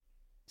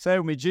Say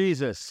with me,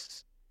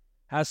 Jesus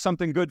has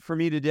something good for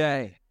me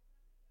today.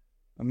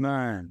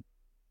 Amen.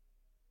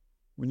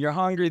 When you're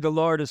hungry, the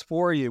Lord is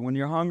for you. When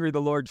you're hungry,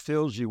 the Lord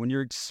fills you. When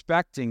you're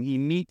expecting, He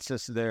meets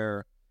us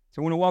there. So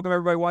I want to welcome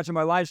everybody watching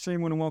my live stream.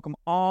 I want to welcome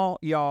all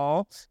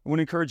y'all. I want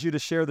to encourage you to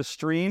share the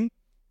stream.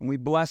 And we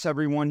bless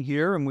everyone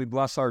here, and we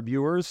bless our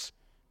viewers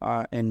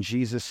in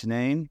Jesus'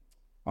 name.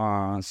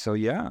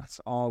 It's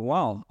all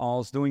well.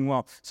 All's doing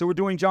well. So we're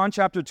doing John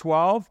chapter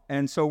 12,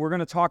 and so we're going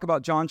to talk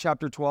about John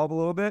chapter 12 a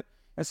little bit.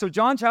 And so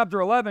John chapter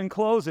 11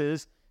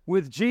 closes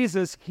with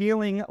Jesus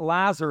healing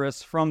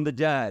Lazarus from the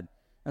dead.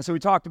 And so we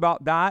talked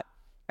about that.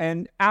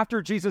 And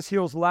after Jesus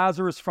heals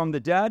Lazarus from the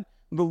dead,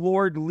 the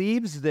Lord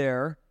leaves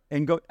there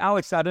and go.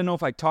 Alex, I don't know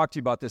if I talked to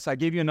you about this. I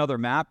gave you another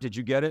map. Did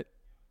you get it?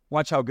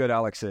 Watch how good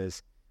Alex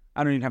is.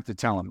 I don't even have to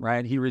tell him,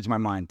 right? He reads my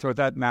mind. Throw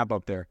that map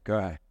up there. Go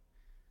ahead.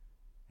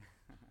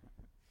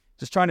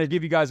 Just trying to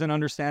give you guys an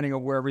understanding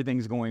of where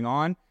everything's going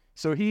on.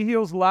 So he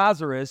heals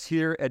Lazarus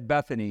here at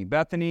Bethany.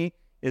 Bethany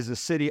is a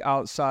city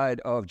outside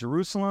of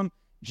Jerusalem.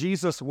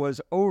 Jesus was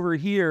over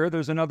here.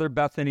 There's another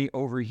Bethany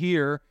over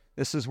here.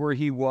 This is where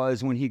he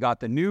was when he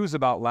got the news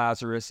about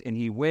Lazarus, and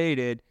he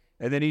waited,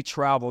 and then he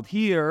traveled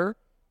here,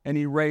 and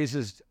he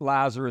raises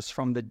Lazarus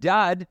from the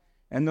dead.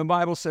 And the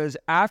Bible says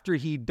after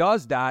he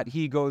does that,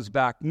 he goes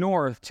back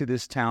north to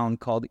this town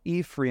called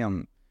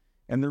Ephraim.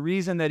 And the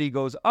reason that he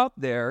goes up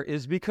there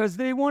is because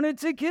they wanted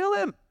to kill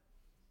him,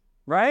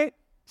 right?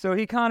 So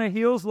he kind of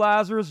heals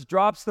Lazarus,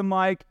 drops the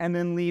mic, and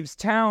then leaves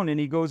town, and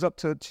he goes up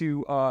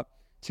to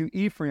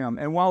Ephraim.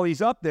 And while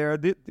he's up there,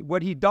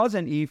 what he does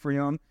in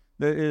Ephraim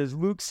is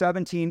Luke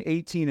 17,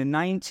 18, and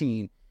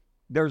 19.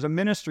 There's a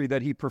ministry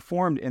that he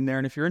performed in there,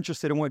 and if you're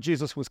interested in what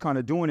Jesus was kind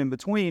of doing in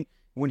between,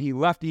 when he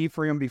left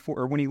Ephraim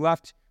when he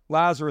left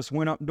Lazarus,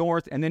 went up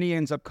north, and then he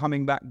ends up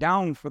coming back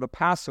down for the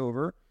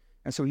Passover.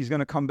 And so he's going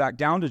to come back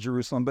down to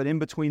Jerusalem. But in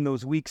between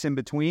those weeks in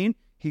between,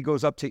 he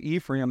goes up to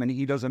Ephraim and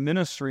he does a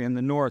ministry in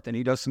the north, and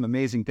he does some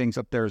amazing things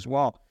up there as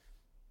well.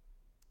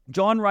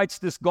 John writes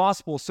this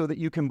gospel so that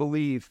you can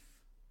believe.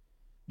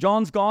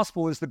 John's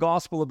gospel is the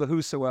gospel of the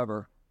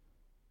whosoever.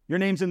 Your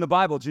name's in the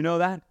Bible. Do you know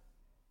that?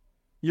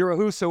 You're a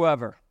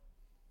whosoever.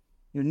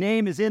 Your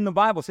name is in the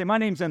Bible. Say, my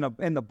name's in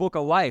the book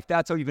of life.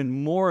 That's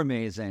even more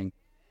amazing.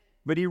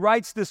 But he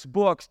writes this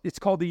book. It's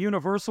called the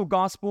Universal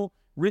Gospel,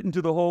 written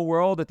to the whole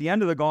world. At the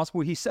end of the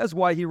gospel, he says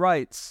why he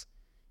writes.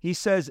 He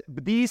says,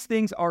 these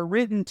things are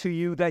written to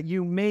you that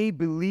you may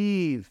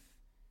believe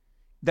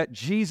that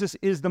Jesus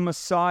is the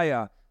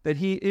Messiah, that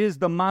he is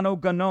the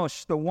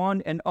Monoganos, the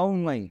one and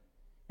only,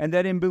 and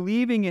that in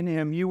believing in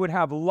him, you would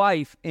have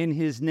life in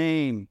his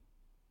name.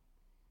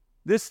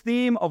 This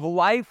theme of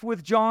life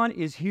with John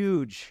is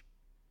huge.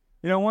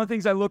 You know, one of the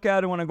things I look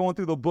at when I'm going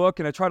through the book,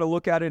 and I try to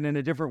look at it in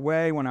a different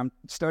way when I'm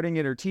studying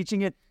it or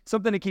teaching it,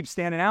 something that keeps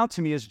standing out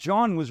to me is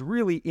John was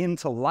really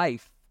into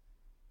life.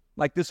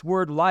 Like this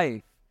word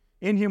life.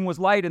 In him was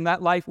light, and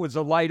that life was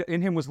the light.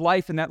 In him was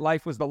life, and that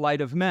life was the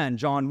light of men.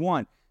 John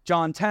 1.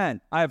 John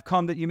 10. I have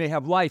come that you may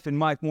have life and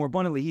life more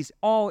abundantly. He's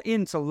all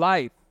into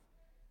life.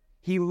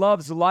 He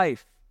loves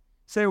life.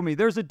 Say with me,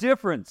 there's a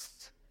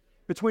difference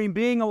between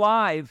being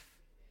alive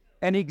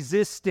and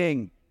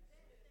existing.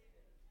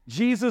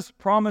 Jesus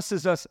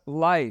promises us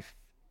life.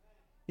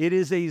 It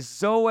is a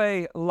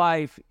Zoe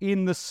life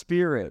in the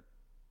Spirit.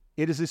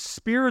 It is a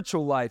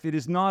spiritual life. It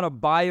is not a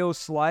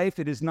bios life.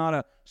 It is not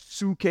a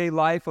suke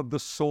life of the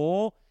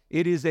soul.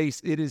 It is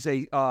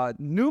a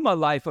pneuma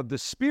life of the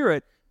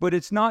Spirit, but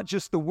it's not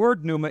just the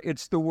word pneuma,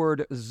 it's the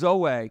word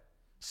Zoe.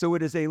 So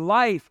it is a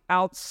life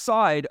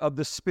outside of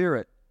the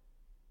Spirit.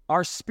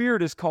 Our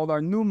spirit is called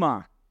our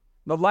pneuma.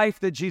 The life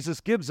that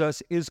Jesus gives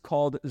us is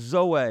called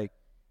Zoe.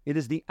 It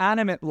is the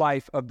animate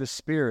life of the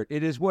Spirit.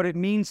 It is what it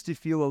means to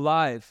feel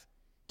alive,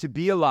 to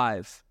be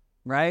alive,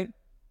 right?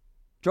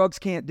 Drugs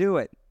can't do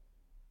it.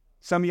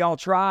 Some of y'all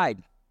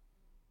tried.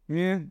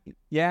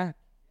 Yeah.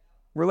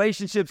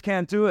 Relationships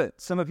can't do it.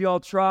 Some of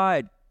y'all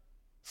tried.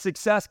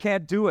 Success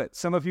can't do it.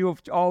 Some of you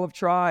all have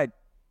tried.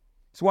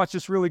 Let's watch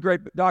this really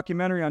great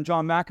documentary on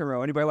John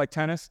McEnroe. Anybody like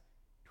tennis?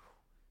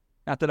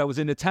 Not that I was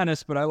into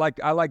tennis, but I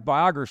like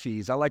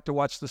biographies. I like to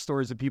watch the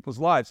stories of people's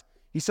lives.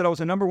 He said, I was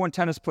the number one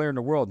tennis player in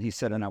the world. He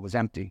said, and I was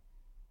empty.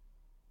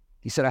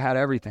 He said, I had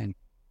everything.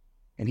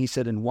 And he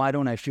said, and why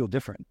don't I feel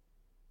different?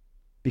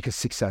 Because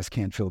success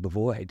can't fill the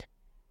void.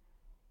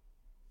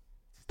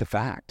 It's the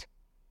fact.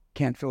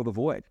 Can't fill the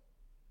void.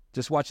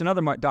 Just watch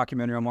another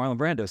documentary on Marlon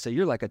Brando. Say,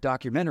 you're like a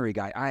documentary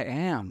guy. I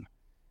am.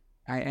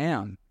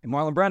 And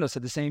Marlon Brando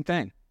said the same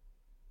thing.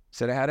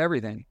 Said, I had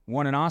everything.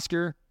 Won an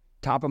Oscar,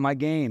 top of my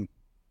game.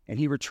 And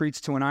he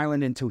retreats to an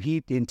island in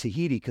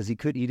Tahiti because he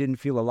didn't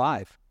feel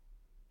alive.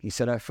 He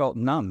said, I felt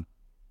numb.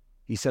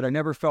 He said, I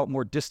never felt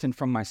more distant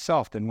from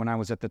myself than when I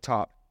was at the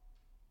top.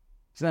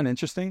 Isn't that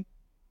interesting?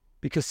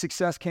 Because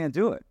success can't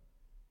do it.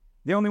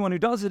 The only one who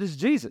does it is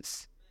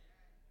Jesus.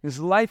 His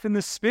life in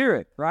the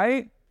Spirit,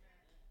 right?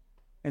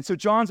 And so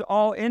John's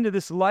all into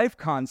this life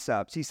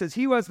concept. He says,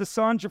 he who has the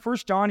Son, 1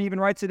 John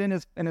even writes it in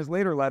his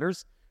later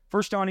letters.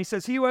 1 John, he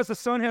says, he who has the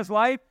Son has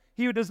life.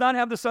 He who does not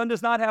have the Son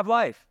does not have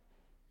life.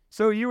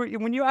 So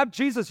when you have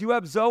Jesus, you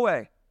have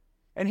Zoe.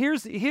 And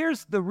here's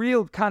the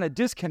real kind of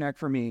disconnect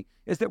for me,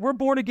 is that we're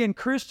born again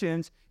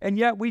Christians, and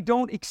yet we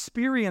don't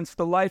experience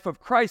the life of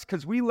Christ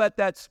because we let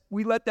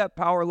that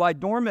power lie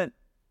dormant.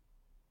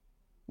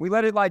 We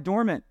let it lie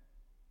dormant.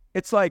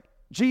 It's like,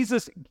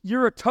 Jesus,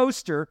 you're a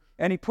toaster,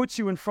 and he puts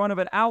you in front of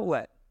an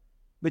outlet,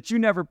 but you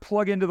never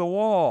plug into the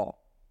wall.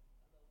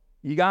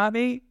 You got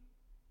me?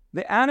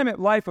 The animate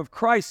life of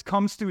Christ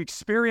comes through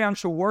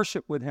experiential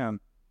worship with him,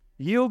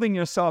 yielding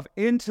yourself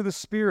into the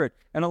Spirit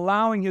and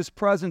allowing his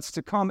presence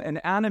to come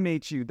and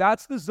animate you.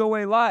 That's the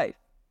Zoe life.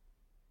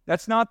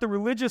 That's not the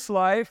religious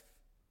life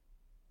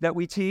that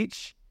we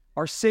teach,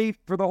 our safe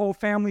for the whole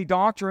family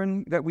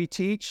doctrine that we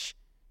teach,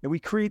 that we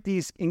create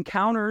these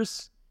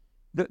encounters.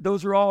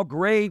 Those are all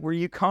great, where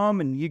you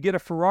come and you get a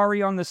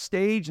Ferrari on the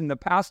stage and the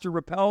pastor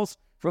repels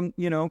from,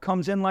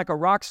 comes in like a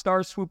rock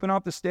star swooping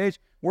off the stage.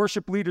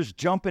 Worship leaders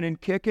jumping and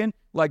kicking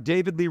like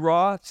David Lee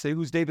Roth. Say,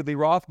 who's David Lee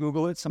Roth?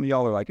 Google it. Some of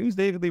y'all are like, who's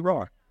David Lee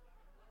Roth?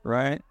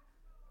 Right?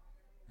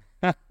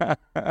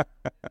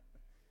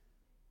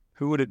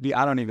 Who would it be?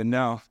 I don't even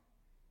know.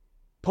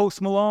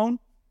 Post Malone,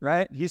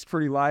 right? He's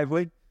pretty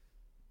lively,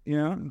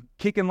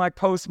 kicking like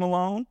Post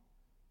Malone.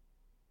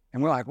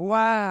 And we're like,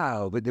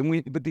 wow, but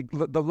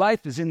the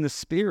life is in the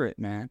Spirit,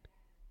 man.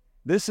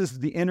 This is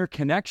the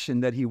interconnection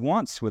that he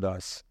wants with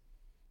us.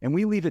 And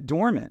we leave it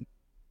dormant.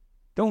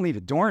 Don't leave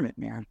it dormant,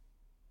 man.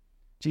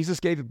 Jesus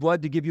gave his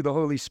blood to give you the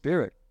Holy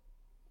Spirit.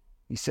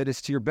 He said,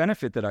 it's to your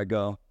benefit that I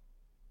go.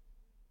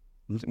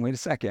 Wait a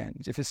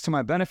second. If it's to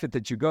my benefit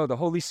that you go, the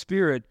Holy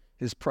Spirit,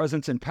 his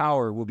presence and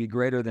power will be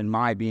greater than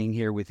my being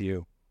here with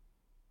you.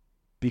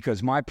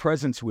 Because my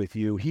presence with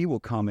you, he will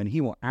come and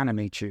he will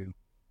animate you.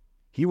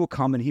 He will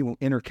come and he will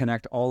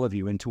interconnect all of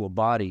you into a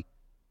body,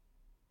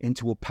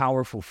 into a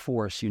powerful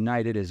force,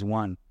 united as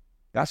one.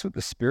 That's what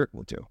the Spirit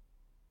will do.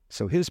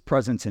 So his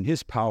presence and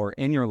his power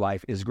in your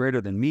life is greater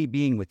than me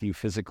being with you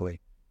physically.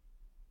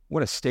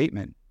 What a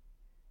statement.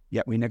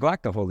 Yet we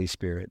neglect the Holy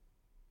Spirit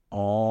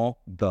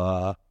all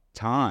the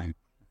time.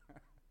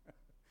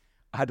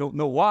 I don't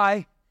know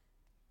why.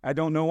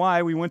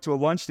 We went to a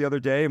lunch the other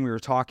day and we were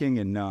talking,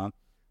 and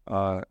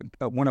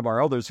one of our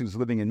elders who's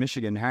living in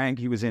Michigan, Hank,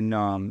 he was in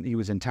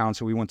town,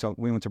 so we went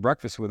to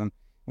breakfast with him.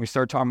 And we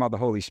started talking about the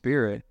Holy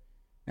Spirit,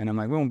 and I'm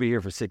like, we won't be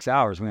here for 6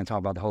 hours. We're going to talk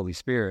about the Holy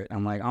Spirit.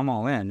 I'm like, I'm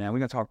all in, man. We're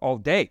going to talk all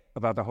day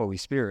about the Holy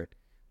Spirit.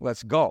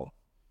 Let's go.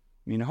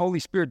 The Holy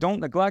Spirit,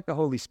 don't neglect the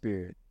Holy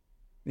Spirit.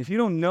 If you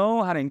don't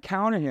know how to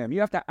encounter him, you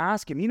have to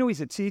ask him.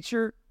 He's a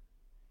teacher.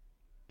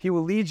 He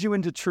will lead you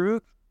into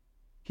truth.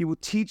 He will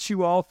teach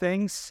you all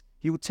things.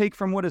 He will take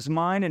from what is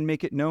mine and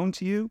make it known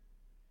to you.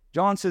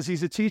 John says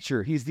he's a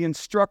teacher. He's the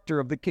instructor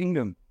of the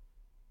kingdom.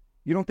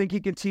 You don't think he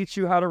can teach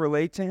you how to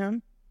relate to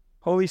him?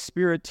 Holy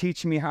Spirit,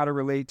 teach me how to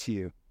relate to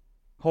you.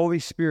 Holy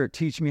Spirit,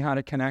 teach me how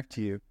to connect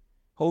to you.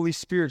 Holy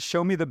Spirit,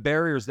 show me the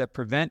barriers that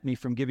prevent me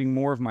from giving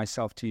more of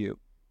myself to you.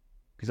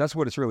 Because that's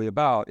what it's really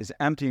about, is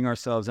emptying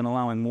ourselves and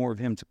allowing more of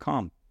him to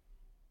come.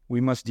 We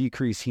must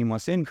decrease, he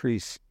must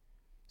increase.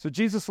 So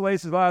Jesus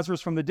raises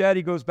Lazarus from the dead.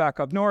 He goes back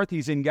up north.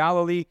 He's in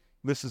Galilee.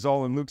 This is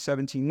all in Luke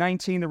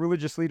 17:19. The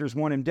religious leaders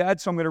want him dead.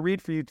 So I'm going to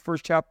read for you the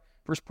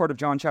first part of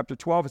John chapter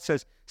 12. It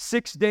says,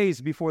 6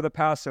 days before the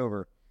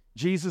Passover,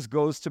 Jesus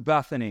goes to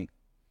Bethany,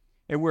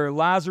 and where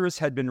Lazarus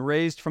had been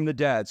raised from the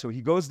dead. So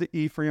he goes to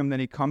Ephraim, then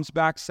he comes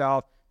back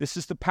south. This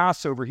is the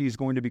Passover he's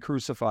going to be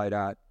crucified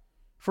at.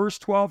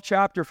 First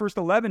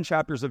 11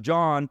 chapters of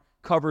John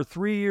cover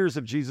 3 years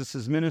of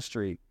Jesus'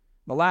 ministry.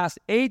 The last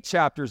 8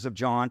 chapters of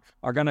John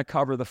are going to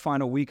cover the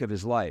final week of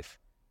his life.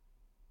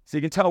 So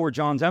you can tell where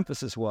John's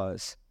emphasis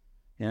was.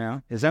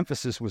 His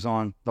emphasis was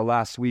on the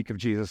last week of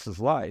Jesus'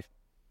 life.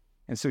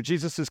 And so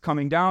Jesus is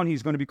coming down.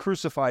 He's going to be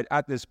crucified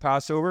at this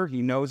Passover.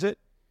 He knows it.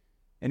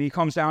 And he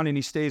comes down and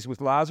he stays with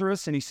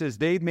Lazarus. And he says,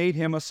 they made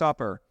him a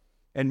supper.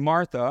 And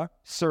Martha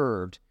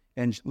served.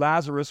 And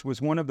Lazarus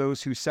was one of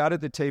those who sat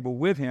at the table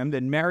with him.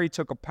 Then Mary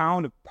took a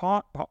pound of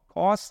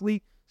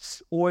costly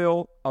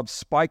oil of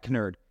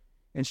spikenard,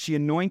 and she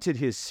anointed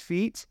his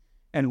feet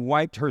and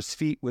wiped his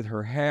feet with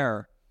her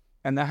hair.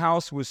 And the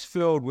house was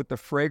filled with the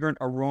fragrant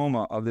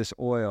aroma of this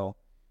oil.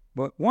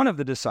 But one of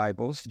the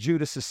disciples,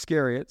 Judas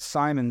Iscariot,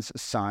 Simon's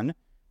son,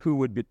 who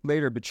would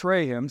later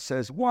betray him,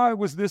 says, why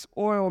was this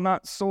oil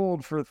not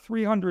sold for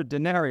 300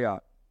 denarii?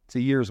 It's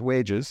a year's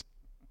wages.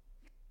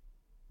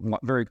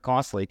 Very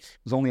costly. It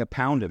was only a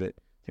pound of it.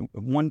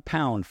 1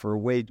 pound for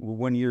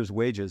 1 year's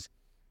wages.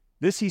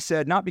 This he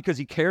said, not because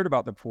he cared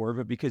about the poor,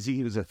 but because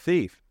he was a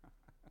thief.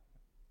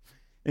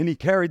 And he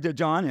carried to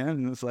John,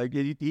 and it's like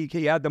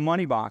he had the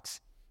money box,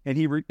 and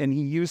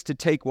he used to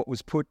take what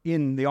was put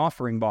in the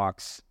offering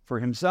box for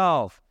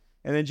himself.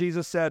 And then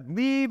Jesus said,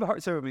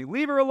 say with me,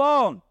 leave her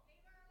alone.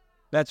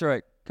 That's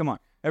right. Come on.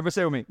 Everybody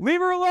say with me, leave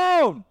her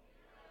alone.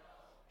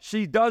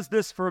 She does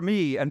this for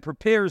me and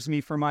prepares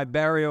me for my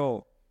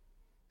burial.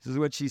 This is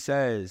what she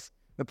says.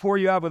 The poor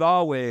you have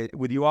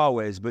with you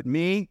always, but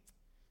me,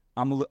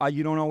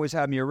 you don't always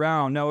have me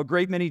around. Now, a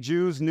great many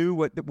Jews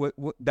knew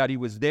that he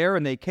was there,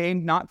 and they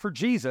came not for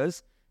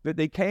Jesus, but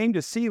they came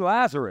to see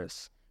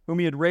Lazarus, whom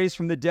he had raised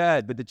from the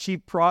dead. But the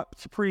chief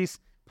priests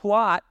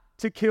plot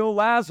to kill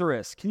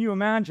Lazarus. Can you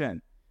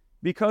imagine?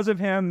 Because of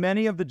him,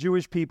 many of the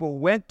Jewish people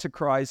went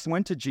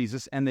to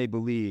Jesus, and they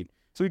believed.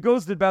 So he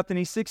goes to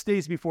Bethany 6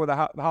 days before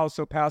the house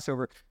of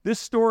Passover. This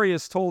story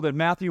is told in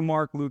Matthew,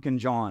 Mark, Luke, and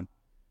John,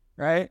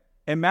 right?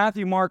 And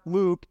Matthew, Mark,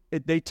 Luke,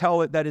 they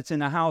tell it that it's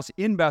in a house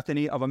in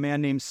Bethany of a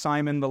man named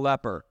Simon the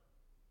leper.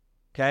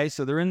 Okay,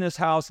 so they're in this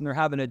house, and they're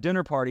having a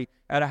dinner party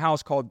at a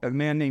house called a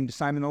man named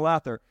Simon the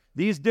leper.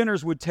 These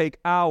dinners would take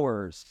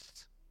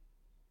hours.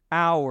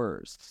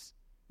 Hours.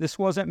 This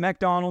wasn't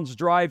McDonald's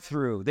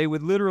drive-through. They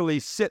would literally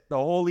sit the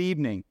whole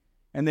evening,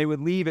 and they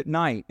would leave at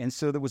night. And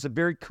so there was a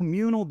very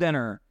communal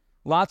dinner,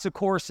 lots of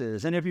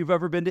courses. And if you've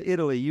ever been to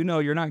Italy, you know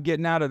you're not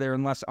getting out of there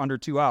unless under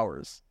 2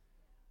 hours.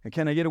 And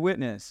can I get a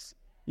witness?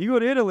 You go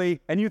to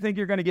Italy, and you think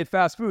you're going to get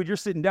fast food. You're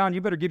sitting down.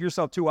 You better give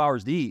yourself 2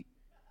 hours to eat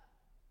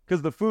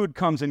because the food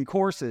comes in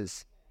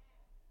courses.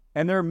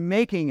 And they're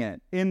making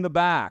it in the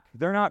back.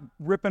 They're not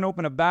ripping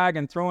open a bag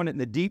and throwing it in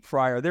the deep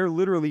fryer. They're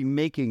literally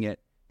making it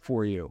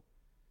for you.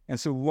 And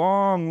so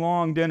long,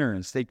 long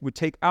dinners. They would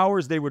take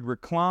hours. They would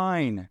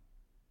recline.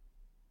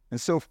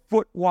 And so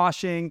foot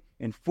washing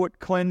and foot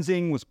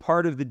cleansing was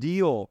part of the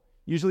deal.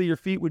 Usually your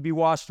feet would be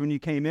washed when you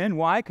came in.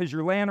 Why? Because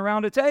you're laying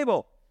around a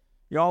table.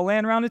 You're all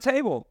laying around a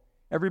table.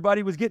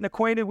 Everybody was getting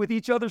acquainted with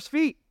each other's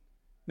feet.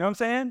 You know what I'm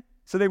saying?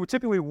 So they would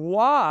typically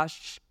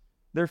wash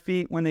their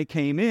feet when they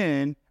came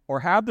in or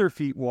have their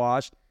feet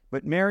washed.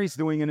 But Mary's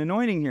doing an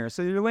anointing here.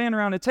 So you're laying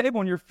around a table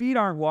and your feet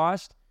aren't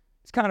washed.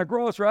 It's kind of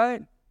gross,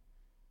 right?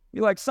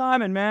 You're like,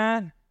 Simon,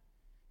 man,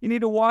 you need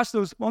to wash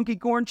those funky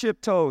corn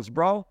chip toes,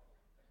 bro.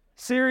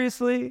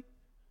 Seriously?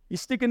 You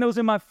sticking those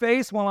in my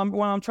face while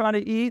I'm trying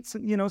to eat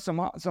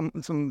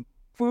some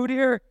food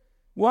here?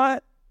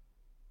 What?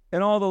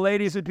 And all the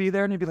ladies would be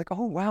there and they'd be like,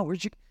 oh, wow,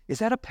 is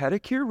that a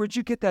pedicure? Where'd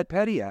you get that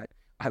pedi at?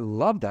 I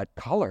love that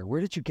color.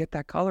 Where did you get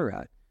that color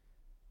at?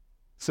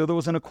 So there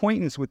was an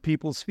acquaintance with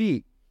people's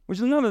feet, which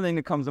is another thing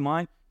that comes to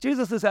mind.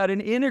 Jesus has had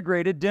an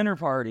integrated dinner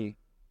party.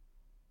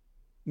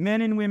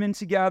 Men and women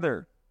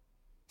together.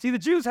 See, the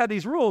Jews had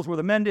these rules where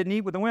the men didn't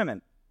eat with the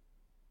women.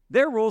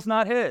 Their rule's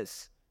not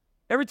his.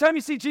 Every time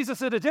you see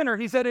Jesus at a dinner,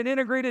 he's at an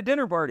integrated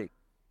dinner party.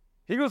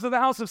 He goes to the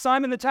house of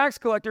Simon the tax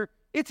collector.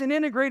 It's an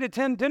integrated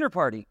dinner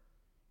party.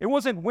 It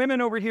wasn't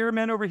women over here,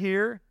 men over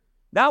here.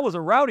 That was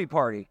a rowdy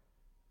party.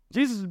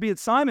 Jesus would be at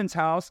Simon's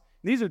house.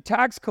 These are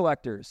tax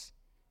collectors.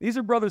 These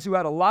are brothers who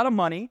had a lot of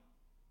money,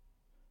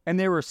 and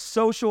they were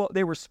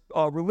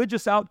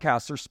religious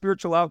outcasts or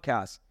spiritual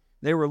outcasts.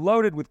 They were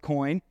loaded with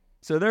coin,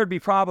 so there'd be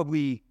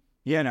probably,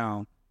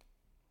 I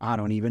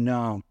don't even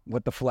know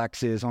what the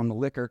flex is on the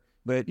liquor,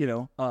 but,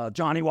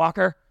 Johnny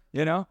Walker,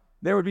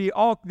 they would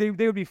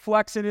be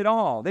flexing it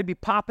all. They'd be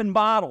popping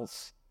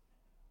bottles.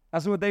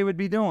 That's what they would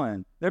be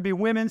doing. There'd be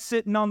women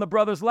sitting on the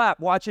brother's lap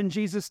watching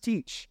Jesus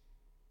teach.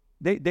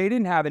 They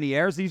didn't have any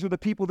heirs. These were the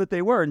people that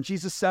they were. And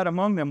Jesus sat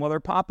among them while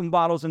they're popping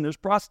bottles and there's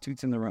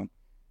prostitutes in the room.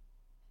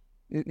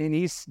 And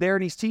he's there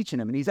and he's teaching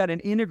them. And he's at an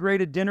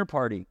integrated dinner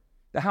party.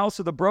 The house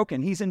of the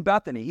broken. He's in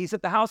Bethany. He's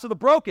at the house of the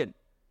broken.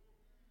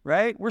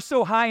 Right? We're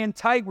so high and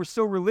tight. We're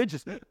so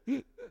religious.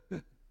 We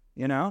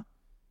don't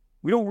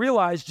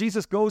realize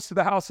Jesus goes to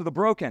the house of the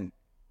broken.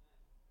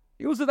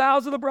 He goes to the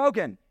house of the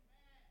broken.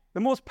 The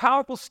most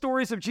powerful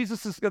stories of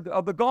Jesus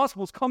of the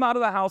Gospels come out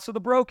of the house of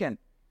the broken.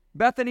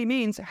 Bethany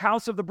means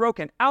house of the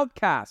broken,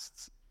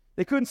 outcasts.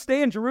 They couldn't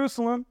stay in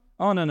Jerusalem.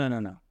 Oh,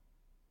 no.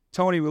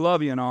 Tony, we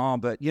love you and all,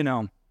 but,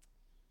 the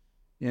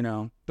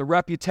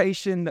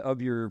reputation of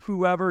your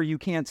whoever, you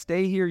can't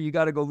stay here, you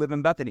got to go live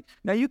in Bethany.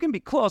 Now, you can be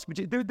close, but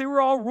they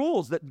were all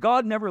rules that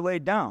God never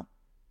laid down.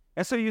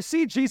 And so you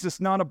see Jesus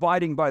not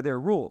abiding by their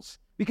rules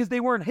because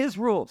they weren't his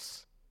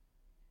rules.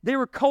 They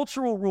were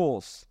cultural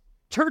rules,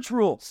 church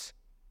rules,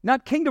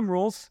 not kingdom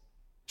rules,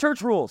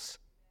 church rules.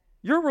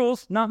 Your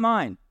rules, not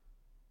mine.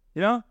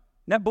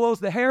 That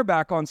blows the hair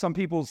back on some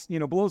people's,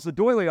 blows the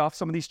doily off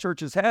some of these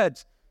churches'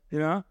 heads,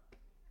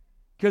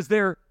 because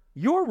they're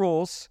your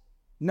rules,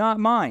 not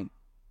mine.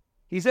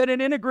 He's at an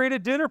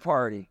integrated dinner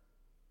party.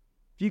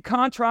 If you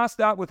contrast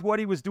that with what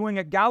he was doing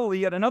at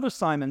Galilee at another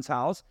Simon's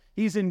house,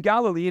 he's in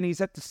Galilee and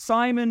he's at the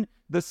Simon,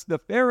 the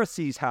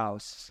Pharisee's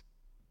house.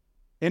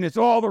 And it's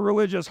all the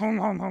religious, home.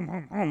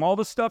 All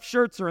the stuffed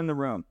shirts are in the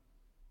room.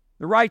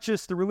 The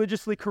righteous, the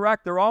religiously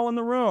correct, they're all in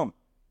the room.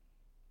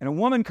 And a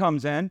woman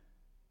comes in.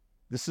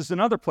 This is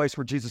another place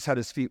where Jesus had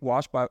his feet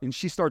washed and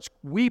she starts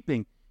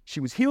weeping.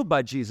 She was healed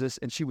by Jesus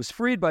and she was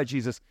freed by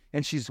Jesus,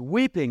 and she's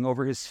weeping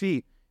over his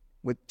feet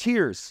with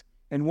tears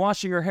and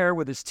washing her hair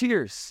with his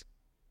tears.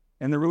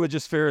 And the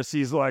religious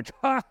Pharisee's like,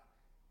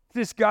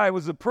 this guy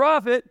was a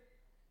prophet.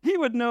 He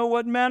would know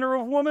what manner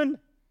of woman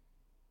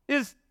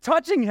is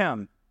touching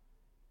him.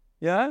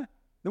 Yeah?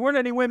 There weren't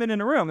any women in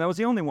the room. That was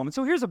the only woman.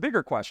 So here's a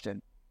bigger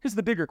question. Here's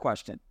the bigger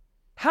question.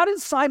 How did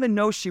Simon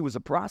know she was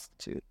a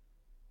prostitute?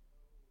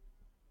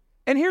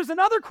 And here's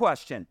another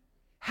question.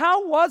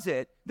 How was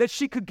it that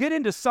she could get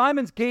into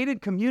Simon's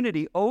gated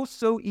community oh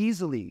so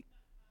easily?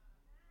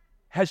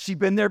 Has she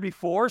been there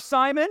before,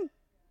 Simon?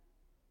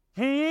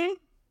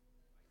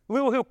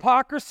 little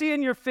hypocrisy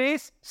in your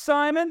face,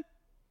 Simon?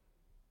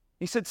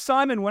 He said,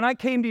 Simon, when I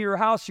came to your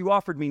house, you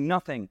offered me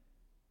nothing.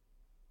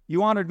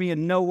 You honored me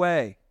in no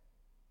way.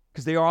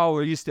 Because they all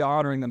were used to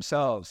honoring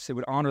themselves. They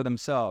would honor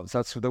themselves.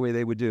 That's the way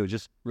they would do,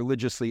 just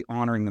religiously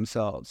honoring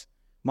themselves.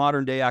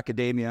 Modern day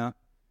academia,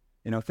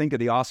 think of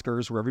the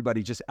Oscars where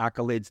everybody just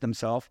accolades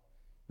themselves,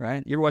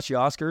 right? You ever watch the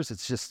Oscars?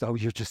 It's just, oh,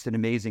 you're just an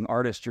amazing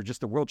artist. You're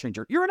just a world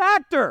changer. You're an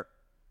actor,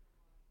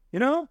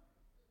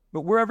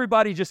 But where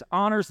everybody just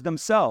honors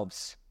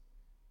themselves.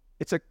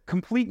 It's a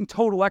complete and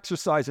total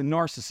exercise in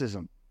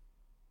narcissism.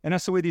 And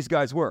that's the way these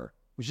guys were.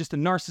 It was just a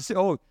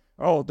narcissist.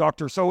 Oh,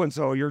 Dr.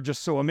 So-and-so, you're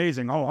just so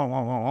amazing.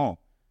 Oh.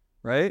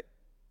 Right?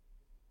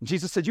 And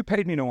Jesus said, you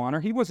paid me no honor.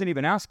 He wasn't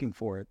even asking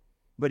for it,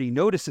 but he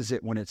notices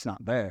it when it's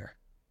not there.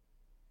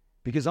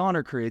 Because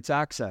honor creates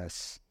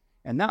access.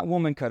 And that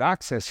woman could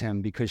access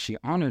him because she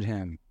honored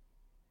him.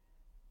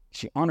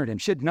 She honored him.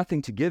 She had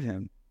nothing to give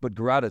him but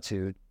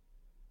gratitude.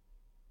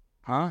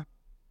 Huh?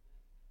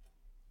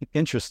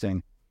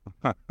 Interesting.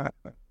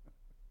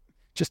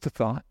 Just a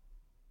thought.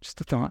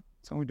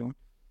 That's all we're doing.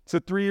 So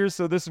 3 years,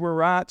 so this is where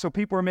we're at. So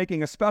people are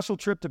making a special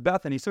trip to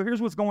Bethany. So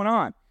here's what's going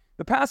on.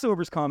 The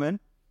Passover's coming,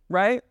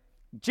 right?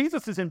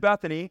 Jesus is in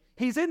Bethany.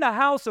 He's in the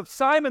house of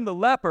Simon the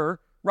leper,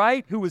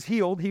 right, who was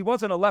healed. He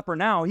wasn't a leper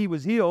now. He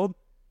was healed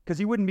because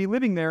he wouldn't be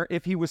living there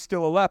if he was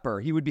still a leper.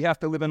 He would have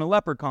to live in a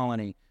leper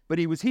colony, but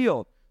he was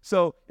healed.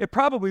 So it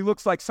probably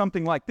looks like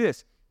something like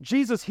this.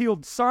 Jesus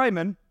healed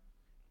Simon,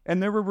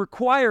 and they were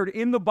required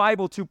in the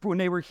Bible when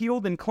they were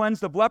healed and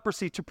cleansed of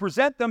leprosy to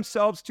present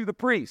themselves to the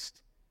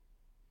priest.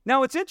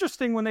 Now, it's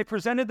interesting when they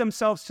presented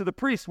themselves to the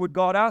priest what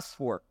God asked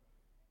for.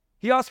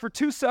 He asked for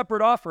 2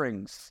 separate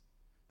offerings.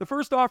 The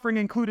first offering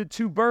included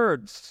 2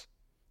 birds.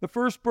 The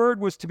first bird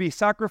was to be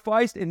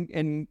sacrificed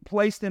and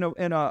placed in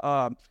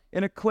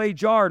a clay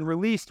jar and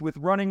released with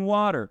running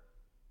water.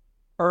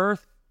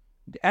 Earth,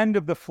 the end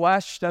of the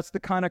flesh, that's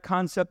the kind of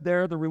concept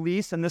there, the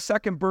release. And the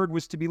second bird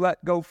was to be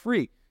let go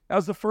free. That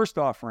was the first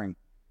offering.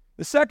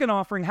 The second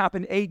offering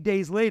happened 8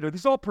 days later.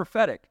 This is all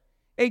prophetic.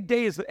 8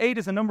 days, 8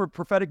 is a number of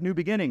prophetic new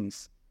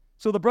beginnings.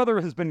 So the brother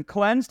has been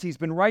cleansed. He's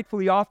been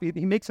rightfully off. He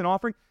makes an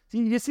offering.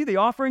 You see the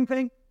offering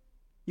thing?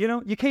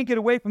 You can't get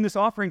away from this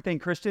offering thing,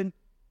 Christian.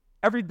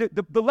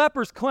 The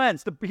leper's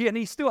cleansed, and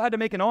he still had to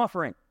make an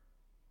offering.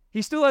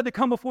 He still had to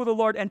come before the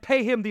Lord and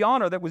pay him the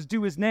honor that was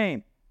due his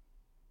name.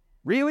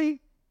 Really?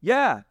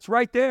 Yeah, it's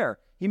right there.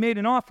 He made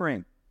an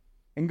offering.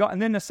 And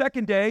then the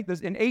second day,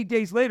 and 8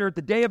 days later,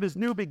 the day of his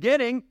new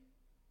beginning,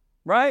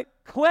 right?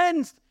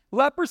 Cleansed.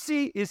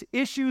 Leprosy is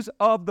issues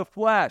of the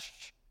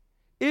flesh.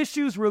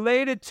 Issues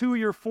related to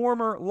your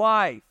former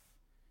life.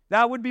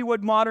 That would be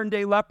what modern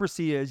day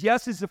leprosy is.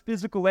 Yes, it's a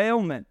physical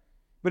ailment.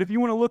 But if you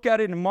want to look at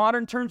it in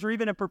modern terms or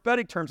even in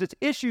prophetic terms, it's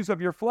issues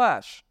of your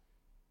flesh.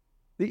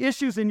 The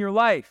issues in your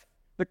life.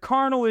 The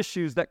carnal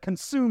issues that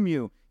consume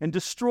you and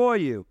destroy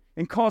you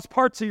and cause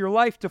parts of your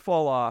life to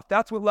fall off.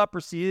 That's what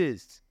leprosy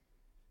is.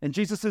 And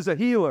Jesus is a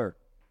healer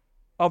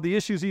of the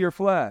issues of your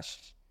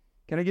flesh.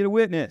 Can I get a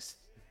witness?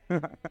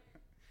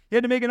 He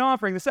had to make an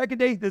offering. The second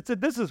day,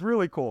 this is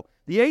really cool.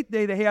 The 8th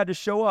day that he had to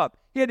show up,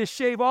 he had to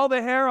shave all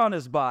the hair on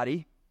his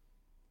body.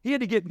 He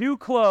had to get new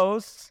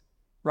clothes,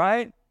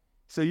 right?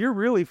 So you're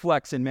really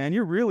flexing, man.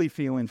 You're really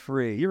feeling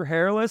free. You're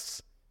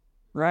hairless,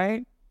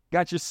 right?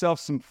 Got yourself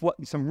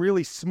some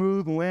really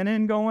smooth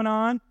linen going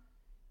on.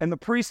 And the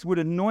priest would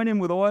anoint him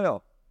with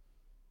oil.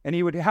 And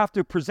he would have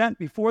to present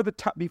before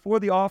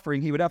the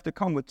offering, he would have to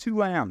come with 2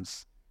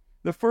 lambs.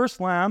 The first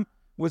lamb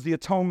was the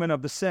atonement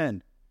of the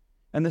sin.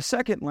 And the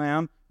second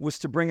lamb was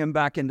to bring him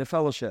back into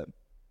fellowship.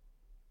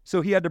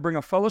 So he had to bring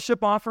a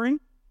fellowship offering,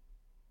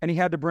 and he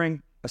had to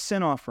bring a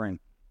sin offering.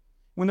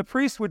 When the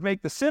priest would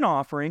make the sin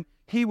offering,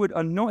 he would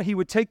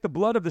take the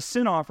blood of the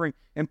sin offering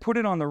and put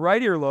it on the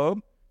right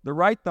earlobe, the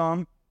right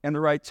thumb, and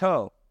the right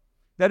toe.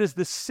 That is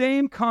the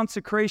same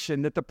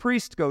consecration that the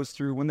priest goes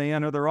through when they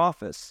enter their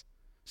office.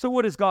 So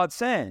what is God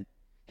saying?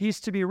 He's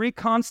to be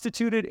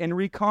reconstituted and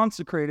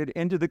reconsecrated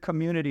into the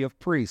community of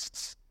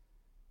priests.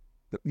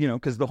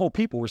 Because the whole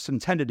people were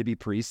intended to be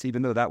priests,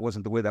 even though that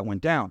wasn't the way that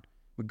went down.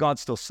 But God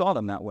still saw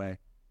them that way.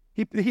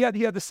 He had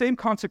the same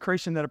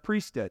consecration that a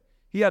priest did.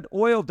 He had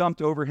oil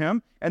dumped over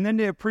him, and then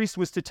the priest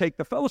was to take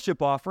the fellowship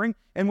offering.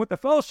 And what the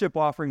fellowship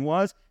offering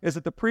is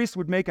that the priest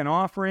would make an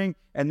offering,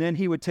 and then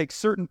he would take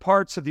certain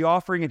parts of the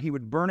offering and he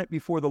would burn it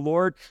before the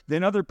Lord.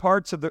 Then other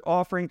parts of the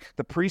offering,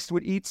 the priest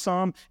would eat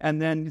some,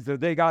 and then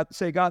they got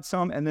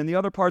some, and then the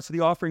other parts of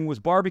the offering was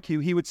barbecue.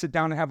 He would sit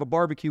down and have a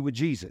barbecue with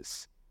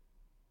Jesus.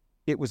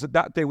 It was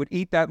that they would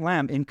eat that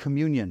lamb in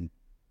communion,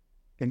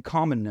 in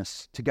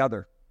commonness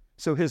together.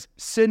 So his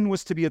sin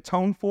was to be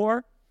atoned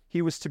for.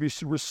 He was to be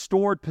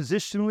restored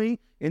positionally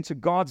into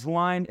God's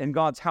line and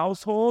God's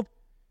household,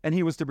 and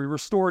he was to be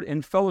restored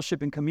in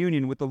fellowship and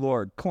communion with the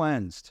Lord,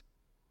 cleansed.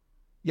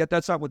 Yet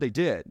that's not what they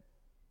did,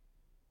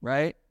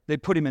 right? They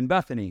put him in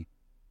Bethany.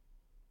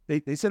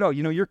 They said,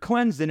 you're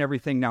cleansed in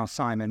everything now,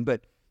 Simon,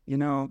 but,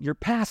 your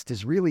past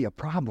is really a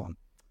problem.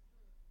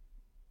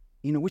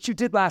 What you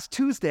did last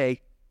Tuesday,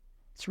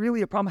 it's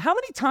really a problem. How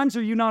many times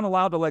are you not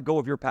allowed to let go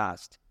of your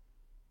past?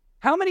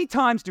 How many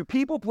times do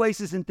people,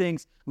 places, and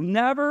things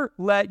never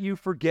let you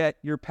forget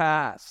your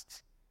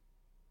past?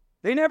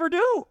 They never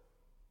do,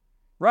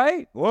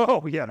 right? Whoa,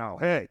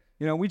 hey,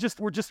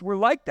 we're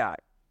like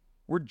that.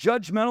 We're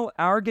judgmental,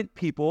 arrogant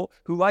people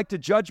who like to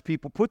judge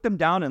people, put them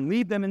down, and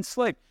leave them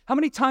enslaved. How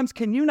many times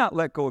can you not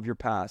let go of your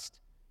past?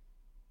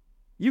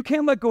 You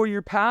can't let go of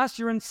your past.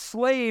 You're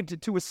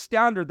enslaved to a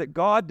standard that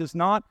God does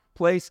not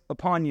place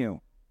upon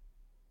you.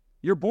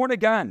 You're born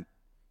again.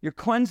 You're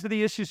cleansed of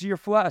the issues of your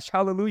flesh.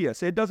 Hallelujah.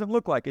 Say it doesn't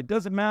look like it.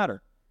 Doesn't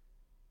matter.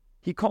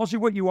 He calls you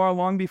what you are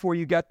long before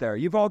you get there.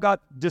 You've all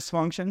got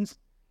dysfunctions.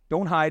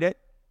 Don't hide it,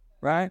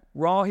 right?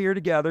 We're all here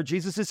together.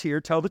 Jesus is here.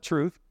 Tell the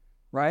truth,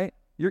 right?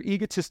 You're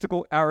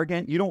egotistical,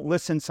 arrogant. You don't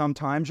listen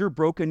sometimes. You're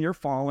broken. You're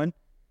fallen.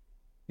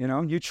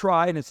 You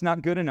try and it's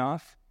not good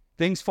enough.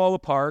 Things fall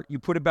apart. You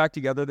put it back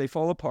together. They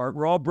fall apart.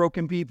 We're all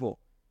broken people.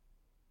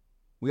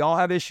 We all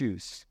have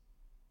issues.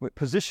 But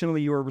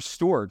positionally, you are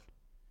restored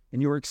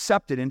and you are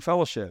accepted in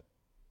fellowship.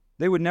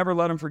 They would never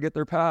let them forget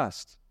their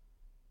past.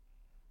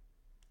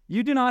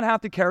 You do not have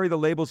to carry the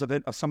labels of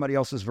somebody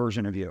else's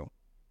version of you.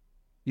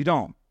 You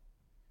don't.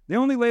 The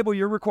only label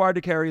you're required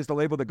to carry is the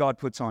label that God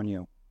puts on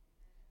you.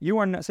 You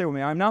are not, say with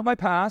me, I am not my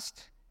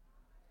past.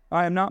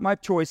 I am not my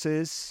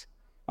choices.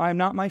 I am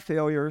not my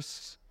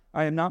failures.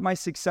 I am not my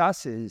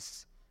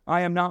successes.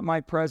 I am not my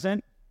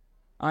present.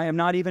 I am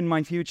not even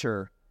my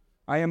future.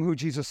 I am who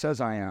Jesus says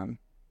I am.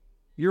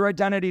 Your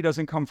identity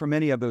doesn't come from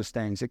any of those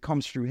things. It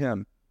comes through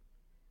him.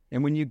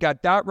 And when you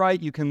got that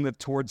right, you can live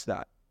towards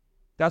that.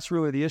 That's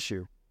really the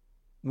issue.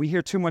 We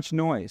hear too much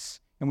noise,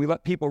 and we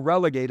let people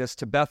relegate us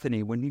to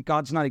Bethany when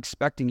God's not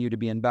expecting you to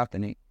be in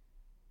Bethany.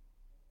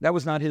 That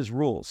was not his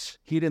rules.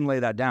 He didn't lay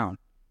that down.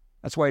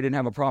 That's why he didn't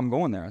have a problem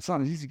going there. It's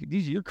not,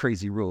 these are your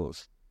crazy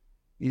rules.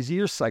 These are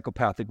your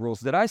psychopathic rules.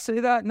 Did I say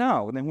that?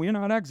 No. Then we're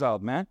not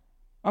exiled, man.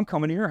 I'm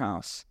coming to your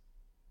house.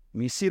 I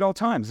mean, you see it all the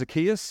time.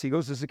 Zacchaeus, he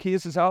goes to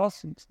Zacchaeus'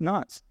 house. It's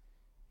nuts.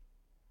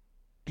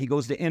 He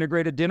goes to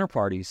integrated dinner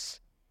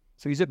parties.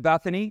 So he's at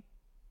Bethany.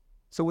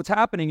 So what's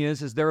happening is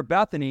they're at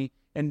Bethany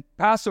and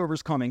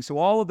Passover's coming. So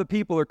all of the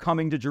people are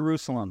coming to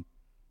Jerusalem.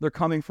 They're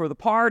coming for the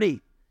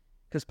party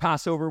because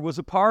Passover was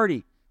a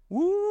party.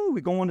 Woo,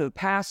 we go into the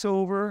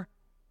Passover.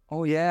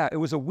 Oh yeah, it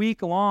was a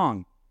week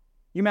long.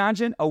 You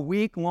imagine a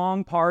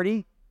week-long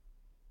party?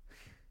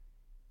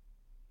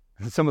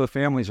 And some of the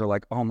families are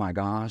like, oh my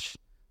gosh,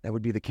 that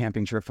would be the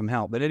camping trip from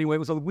hell. But anyway, it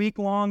was a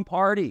week-long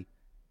party.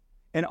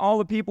 And all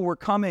the people were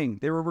coming.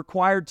 They were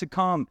required to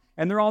come.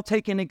 And they're all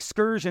taking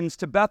excursions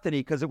to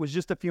Bethany because it was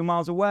just a few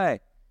miles away.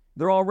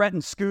 They're all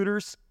renting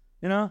scooters,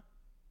 going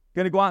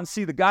to go out and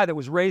see the guy that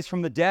was raised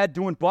from the dead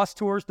doing bus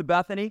tours to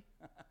Bethany.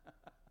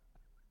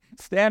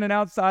 Standing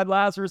outside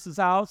Lazarus'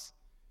 house,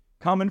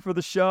 coming for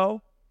the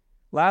show.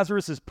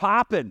 Lazarus is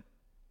popping,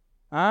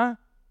 huh?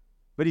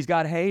 But he's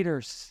got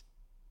haters.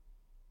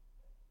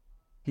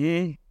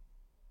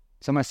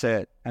 Somebody say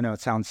it. I know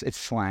it's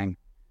slang,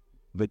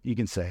 but you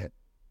can say it.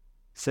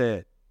 Say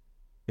it.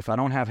 If I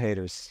don't have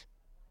haters,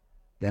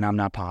 then I'm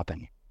not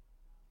popping.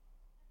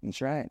 That's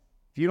right.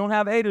 If you don't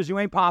have haters, you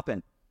ain't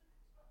popping.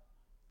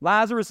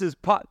 Lazarus is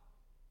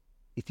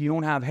If you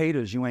don't have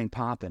haters, you ain't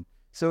popping.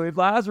 So if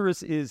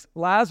Lazarus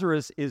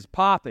is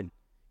popping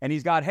and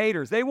he's got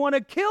haters, they want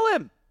to kill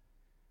him.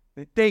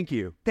 Thank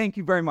you. Thank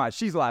you very much.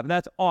 She's laughing.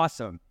 That's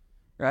awesome.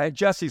 Right?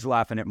 Jesse's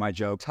laughing at my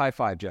jokes. High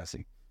five,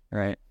 Jesse.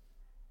 Right?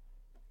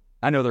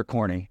 I know they're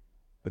corny,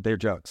 but they're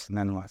jokes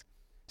nonetheless.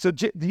 So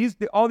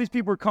all these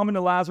people are coming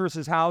to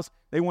Lazarus' house.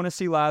 They want to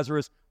see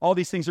Lazarus. All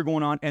these things are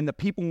going on, and the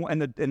people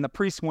and the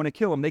priests want to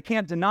kill him. They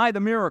can't deny the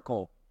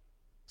miracle,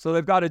 so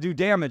they've got to do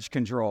damage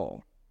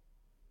control.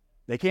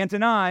 They can't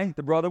deny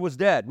the brother was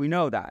dead. We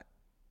know that.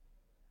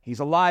 He's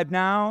alive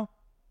now.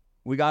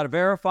 We got a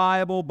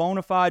verifiable,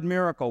 bona fide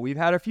miracle. We've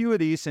had a few of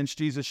these since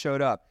Jesus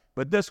showed up,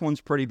 but this one's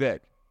pretty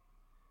big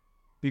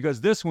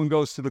because this one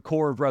goes to the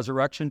core of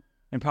resurrection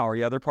and power.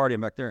 Yeah, they're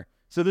partying back there.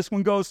 So this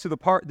one goes to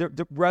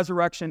the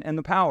resurrection and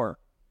the power.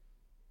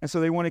 And so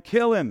they want to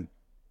kill him.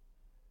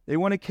 They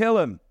want to kill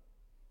him.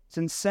 It's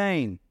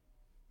insane.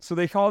 So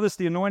they call this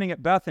the anointing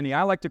at Bethany.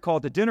 I like to call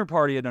it the dinner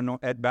party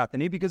at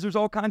Bethany because there's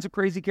all kinds of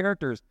crazy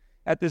characters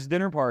at this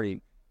dinner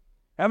party.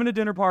 Having a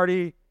dinner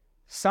party,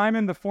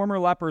 Simon, the former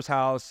leper's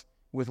house,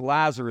 with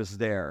Lazarus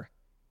there.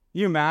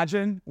 You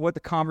imagine what the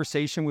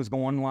conversation was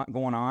going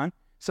on?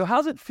 So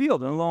how's it feel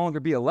to no longer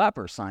be a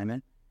leper,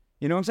 Simon?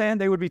 You know what I'm saying?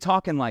 They would be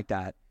talking like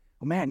that.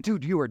 Oh, man,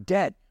 dude, you were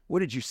dead.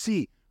 What did you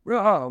see?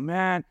 Oh,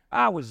 man,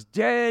 I was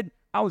dead.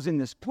 I was in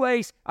this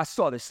place. I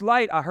saw this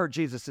light. I heard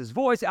Jesus'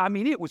 voice. I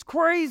mean, it was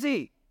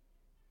crazy.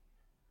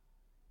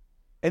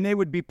 And they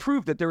would be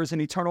proved that there is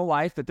an eternal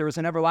life, that there is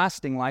an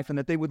everlasting life, and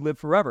that they would live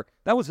forever.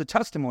 That was the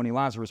testimony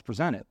Lazarus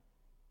presented.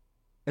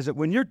 Is that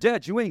when you're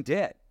dead, you ain't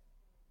dead.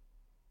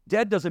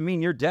 Dead doesn't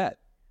mean you're dead.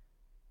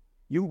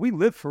 We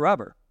live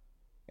forever.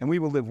 And we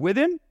will live with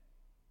him,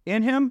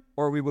 in him,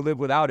 or we will live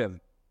without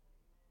him.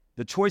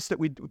 The choice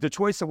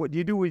of what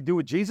we do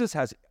with Jesus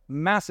has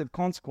massive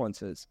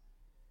consequences.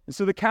 And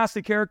so the cast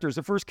of characters,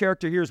 the first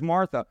character here is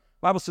Martha.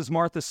 The Bible says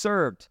Martha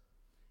served.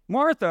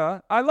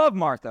 Martha, I love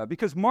Martha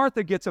because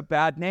Martha gets a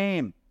bad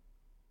name.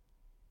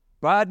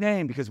 Bad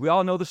name because we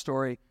all know the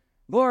story.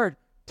 Lord,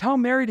 tell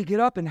Mary to get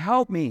up and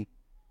help me.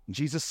 And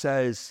Jesus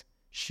says,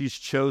 she's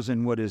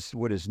chosen what is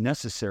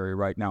necessary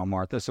right now,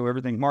 Martha. So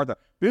everything, Martha,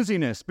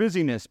 busyness.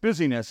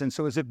 And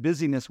so as if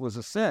busyness was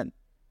a sin.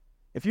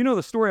 If you know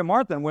the story of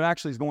Martha and what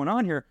actually is going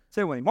on here,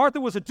 say, well,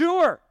 Martha was a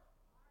doer.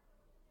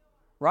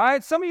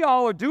 Right? Some of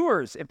y'all are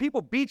doers, and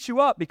people beat you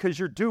up because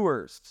you're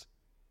doers.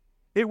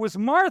 It was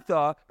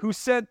Martha who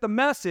sent the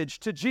message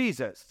to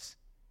Jesus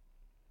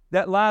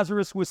that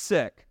Lazarus was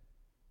sick.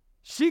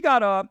 She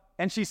got up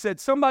and she said,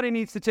 somebody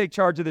needs to take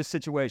charge of this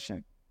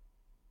situation.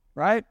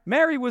 Right?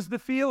 Mary was the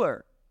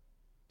feeler.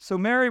 So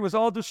Mary was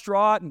all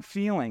distraught and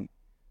feeling.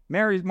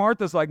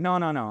 Martha's like, no.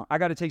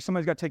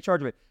 Somebody's got to take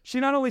charge of it. She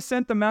not only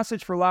sent the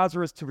message for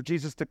Lazarus for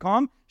Jesus to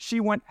come,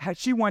 she went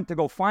to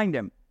go find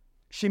him.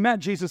 She met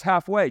Jesus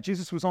halfway.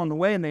 Jesus was on the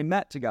way and they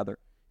met together.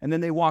 And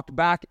then they walked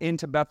back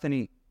into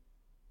Bethany.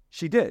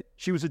 She did.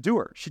 She was a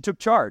doer. She took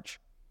charge.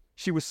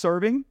 She was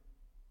serving.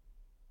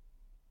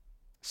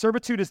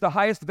 Servitude is the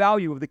highest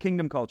value of the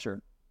kingdom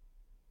culture.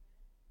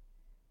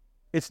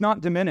 It's not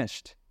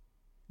diminished.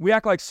 We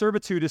act like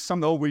servitude is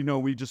something,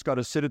 we just got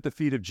to sit at the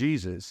feet of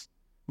Jesus.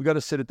 We got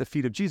to sit at the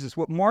feet of Jesus.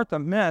 What Martha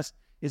missed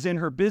is in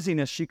her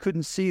busyness, she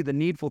couldn't see the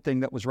needful thing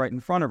that was right in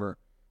front of her.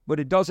 But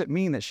it doesn't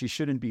mean that she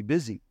shouldn't be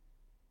busy.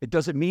 It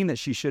doesn't mean that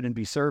she shouldn't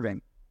be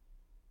serving.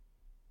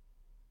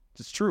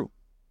 It's true.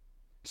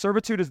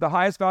 Servitude is the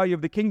highest value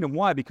of the kingdom.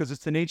 Why? Because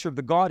it's the nature of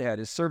the Godhead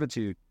is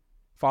servitude.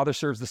 Father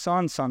serves the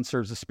Son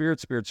serves the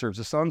Spirit serves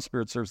the Son,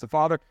 Spirit serves the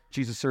Father,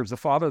 Jesus serves the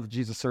Father,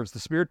 Jesus serves the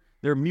Spirit.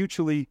 They're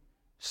mutually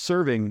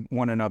serving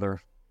one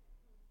another.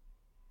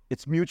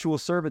 It's mutual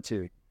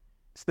servitude.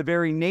 It's the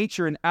very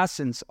nature and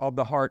essence of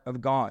the heart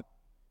of God.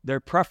 They're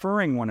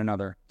preferring one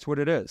another. It's what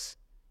it is.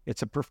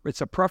 It's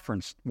a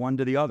preference, one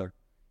to the other.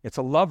 It's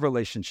a love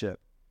relationship.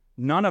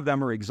 None of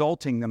them are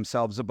exalting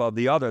themselves above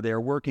the other. They are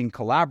working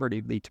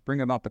collaboratively to bring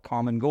about the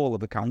common goal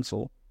of the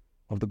counsel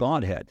of the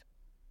Godhead.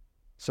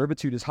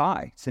 Servitude is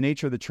high. It's the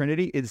nature of the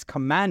Trinity. It is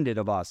commanded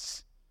of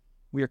us.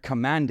 We are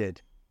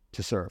commanded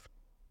to serve.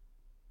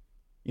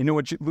 You know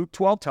what Luke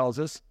 12 tells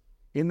us?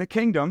 In the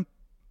kingdom,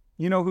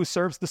 you know who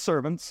serves the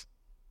servants?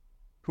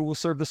 Who will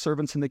serve the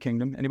servants in the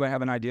kingdom? Anybody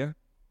have an idea?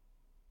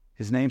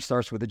 His name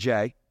starts with a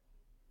J.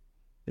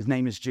 His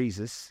name is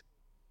Jesus.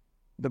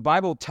 The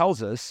Bible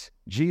tells us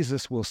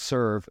Jesus will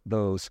serve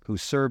those who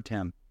served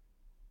him,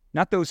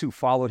 not those who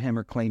followed him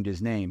or claimed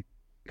his name,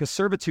 because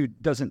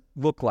servitude doesn't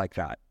look like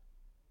that.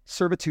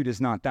 Servitude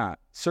is not that.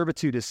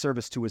 Servitude is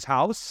service to his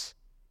house,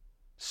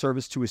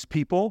 service to his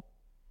people,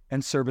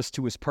 and service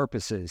to his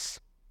purposes.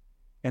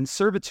 And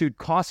servitude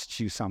costs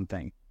you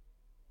something.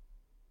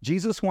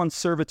 Jesus wants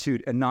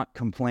servitude and not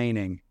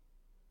complaining.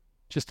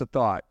 Just a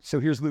thought. So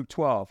here's Luke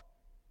 12.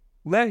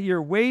 Let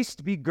your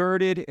waist be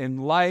girded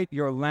and light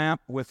your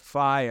lamp with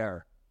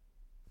fire.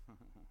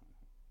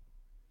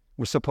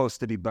 We're supposed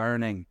to be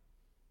burning,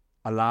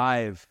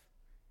 alive.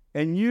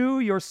 And you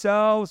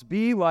yourselves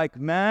be like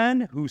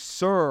men who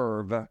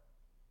serve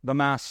the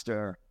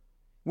master.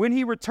 When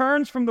he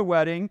returns from the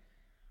wedding,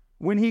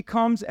 when he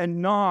comes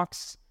and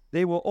knocks,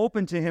 they will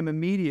open to him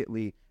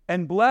immediately.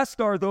 And blessed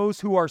are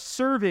those who are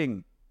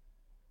serving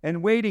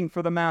and waiting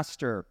for the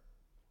master.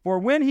 For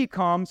when he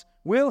comes,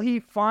 will he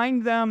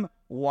find them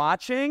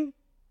watching?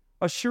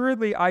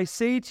 Assuredly, I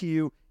say to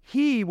you,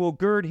 he will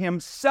gird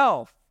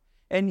himself,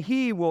 and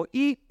he will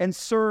eat and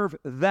serve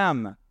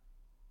them.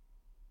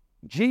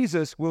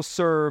 Jesus will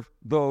serve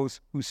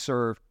those who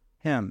serve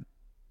him.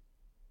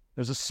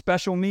 There's a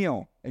special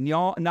meal, and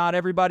not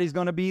everybody's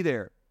going to be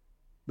there.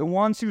 The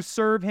ones who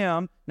serve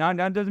him, now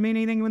that doesn't mean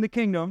anything in the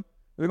kingdom.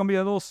 There's going to be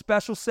a little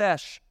special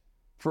sesh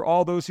for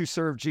all those who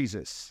serve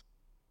Jesus.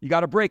 You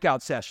got a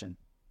breakout session,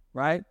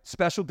 right?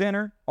 Special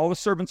dinner, all the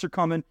servants are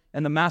coming,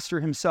 and the master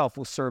himself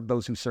will serve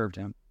those who served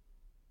him.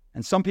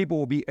 And some people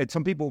will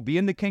be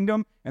in the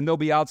kingdom, and they'll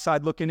be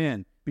outside looking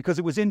in because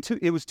it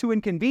was too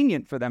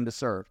inconvenient for them to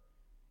serve.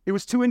 It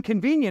was too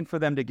inconvenient for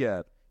them to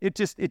give. It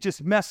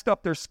just messed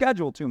up their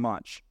schedule too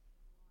much,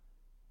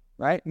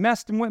 right?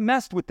 Messed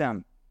with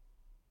them.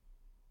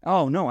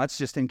 Oh no, that's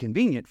just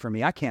inconvenient for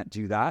me. I can't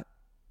do that.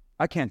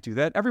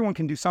 Everyone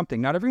can do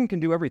something. Not everyone can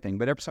do everything,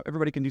 but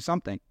everybody can do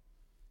something.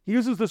 He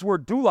uses this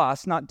word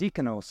doulos, not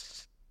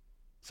deakonos.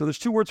 So there's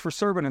two words for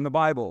servant in the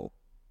Bible.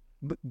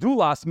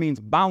 Doulos means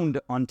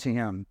bound unto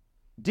him.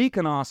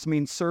 Deakonos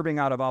means serving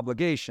out of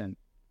obligation.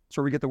 That's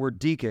where we get the word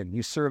deacon.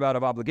 You serve out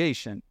of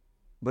obligation.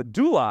 But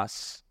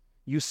doulos,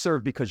 you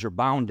serve because you're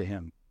bound to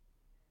him.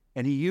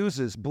 And he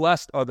uses,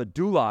 blessed are the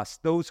doulos,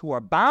 those who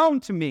are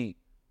bound to me,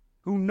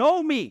 who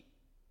know me,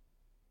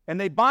 and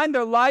they bind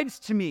their lives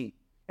to me,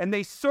 and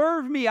they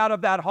serve me out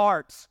of that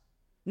heart.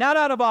 Not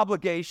out of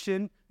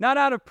obligation, not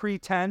out of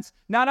pretense,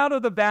 not out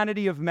of the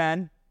vanity of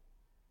men.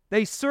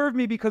 They serve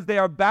me because they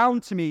are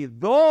bound to me.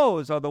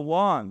 Those are the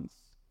ones.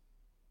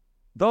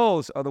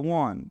 Those are the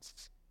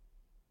ones.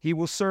 He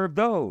will serve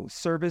those,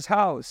 serve his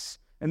house.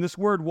 And this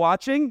word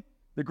watching,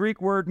 the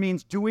Greek word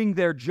means doing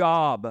their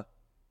job.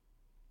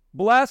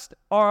 Blessed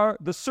are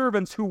the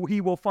servants who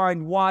he will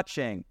find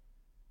watching.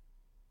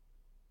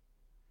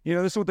 You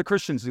know, this is what the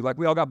Christians do. Like,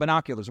 we all got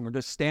binoculars and we're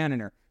just standing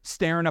there,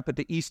 staring up at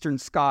the eastern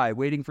sky,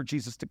 waiting for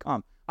Jesus to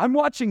come. I'm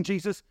watching,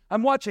 Jesus.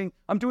 I'm watching.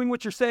 I'm doing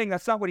what you're saying.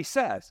 That's not what he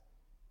says.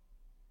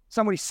 It's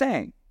not what he's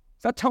saying.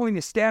 He's not telling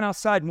you to stand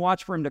outside and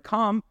watch for him to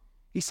come.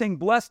 He's saying,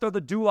 blessed are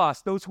the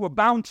doulos, those who are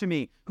bound to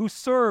me, who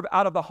serve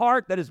out of the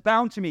heart that is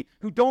bound to me,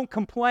 who don't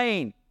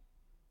complain,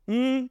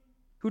 who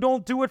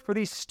don't do it for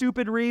these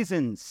stupid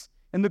reasons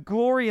and the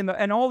glory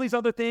and all these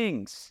other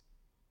things.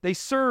 They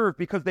serve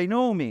because they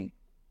know me.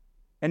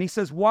 And he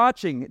says,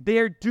 watching,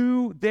 they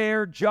do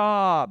their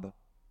job,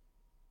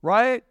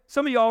 right?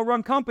 Some of y'all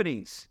run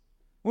companies.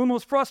 Well, the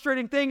most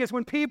frustrating thing is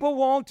when people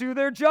won't do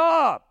their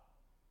job.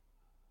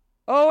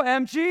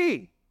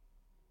 OMG,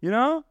 you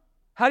know?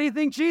 How do you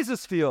think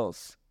Jesus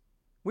feels?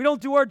 We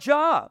don't do our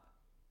job.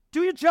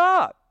 Do your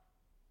job.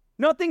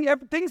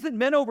 Things that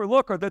men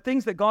overlook are the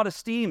things that God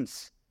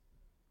esteems.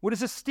 What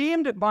is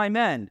esteemed by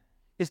men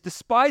is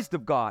despised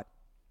of God.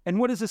 And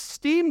what is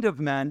esteemed of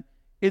men,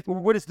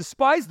 what is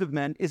despised of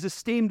men is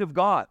esteemed of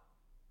God.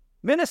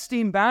 Men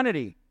esteem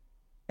vanity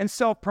and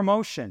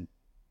self-promotion.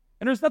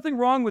 And there's nothing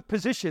wrong with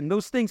position.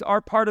 Those things are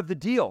part of the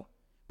deal.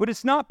 But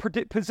it's not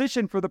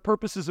position for the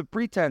purposes of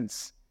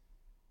pretense.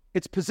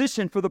 It's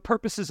position for the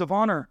purposes of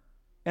honor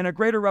and a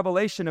greater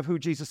revelation of who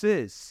Jesus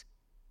is.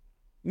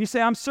 And you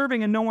say, I'm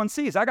serving and no one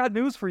sees. I got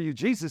news for you.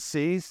 Jesus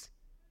sees.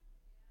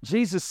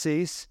 Jesus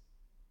sees.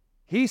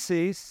 He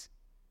sees.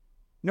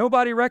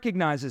 Nobody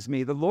recognizes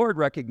me. The Lord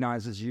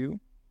recognizes you.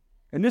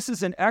 And this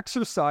is an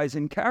exercise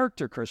in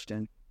character,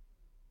 Christian.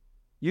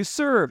 You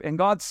serve and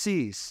God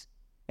sees.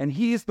 And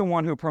he is the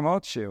one who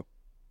promotes you.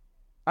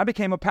 I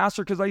became a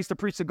pastor because I used to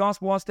preach the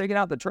gospel while I was taking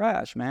out the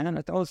trash, man.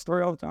 I tell this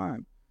story all the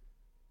time.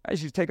 I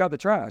used to take out the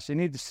trash. They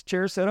need the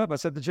chairs set up. I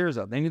set the chairs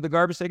up. They need the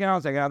garbage taken out. I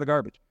was taking out the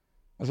garbage.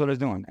 That's what I was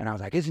doing. And I was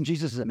like, isn't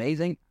Jesus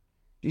amazing?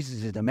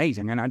 Jesus is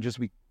amazing. And I'd just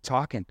be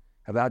talking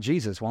about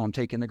Jesus while I'm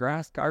taking the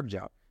garbage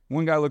out.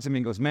 One guy looks at me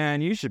and goes,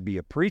 man, you should be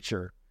a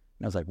preacher.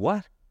 And I was like,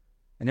 what?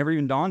 It never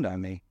even dawned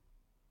on me.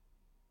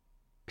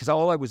 Because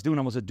all I was doing,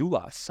 I was a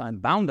doulos. I'm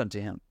bound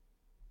unto him.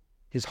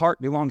 His heart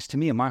belongs to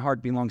me and my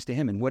heart belongs to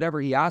him. And whatever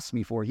he asks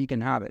me for, he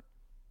can have it.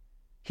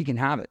 He can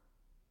have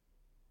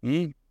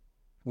it.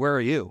 Where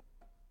are you?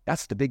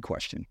 That's the big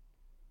question.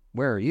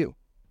 Where are you?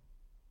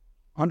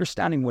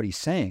 Understanding what he's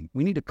saying.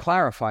 We need to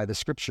clarify the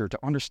scripture to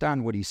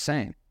understand what he's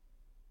saying.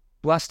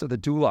 Blessed are the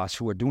doulos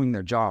who are doing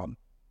their job,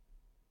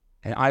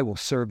 and I will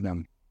serve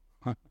them.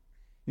 Huh?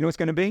 You know what's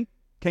going to be?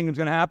 Kingdom's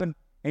going to happen.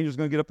 Angel's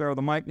going to get up there with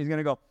the mic, and he's going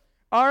to go,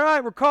 all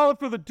right, we're calling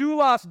for the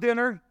doulos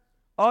dinner.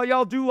 All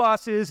y'all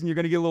doulosses, and you're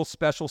going to get a little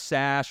special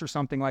sash or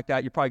something like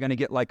that. You're probably going to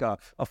get like a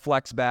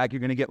flex bag. You're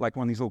going to get like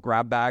one of these little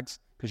grab bags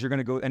because you're going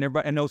to go, and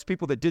everybody, and those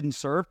people that didn't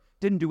serve,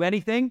 didn't do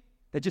anything,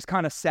 that just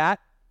kind of sat,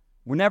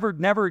 were never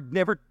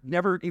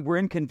were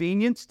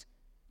inconvenienced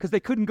because they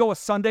couldn't go a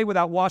Sunday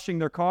without washing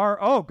their car.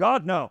 Oh,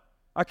 God, no.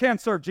 I can't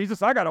serve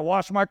Jesus. I got to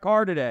wash my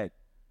car today.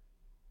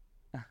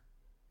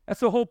 That's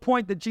the whole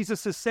point that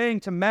Jesus is saying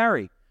to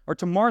Mary or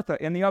to Martha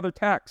in the other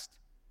text.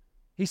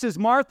 He says,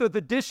 Martha,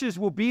 the dishes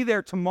will be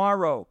there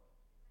tomorrow.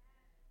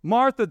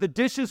 Martha, the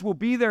dishes will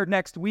be there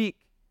next week.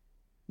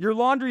 Your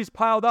laundry's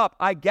piled up.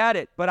 I get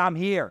it, but I'm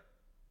here.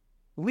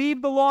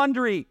 Leave the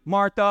laundry,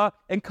 Martha,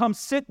 and come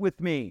sit with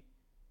me.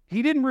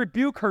 He didn't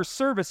rebuke her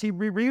service. He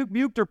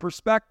rebuked her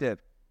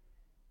perspective.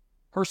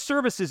 Her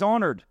service is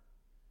honored.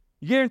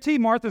 You guarantee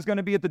Martha's going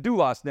to be at the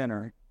doulos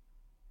dinner.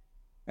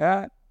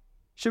 Yeah?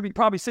 She'll be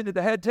probably sitting at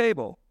the head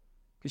table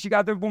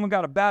because the woman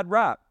got a bad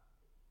rap.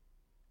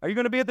 Are you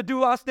going to be at the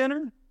doulos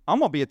dinner? I'm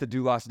going to be at the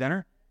doulos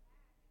dinner.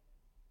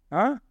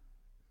 Huh?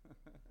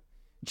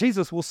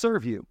 Jesus will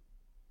serve you.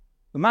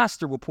 The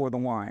master will pour the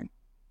wine.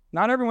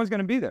 Not everyone's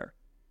going to be there.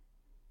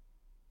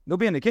 They'll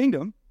be in the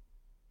kingdom,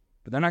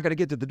 but they're not going to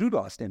get to the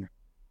doulos dinner.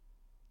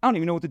 I don't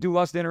even know what the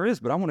doulos dinner is,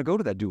 but I want to go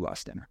to that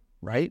doulos dinner,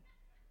 right?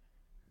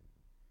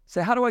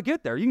 Say, how do I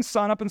get there? You can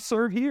sign up and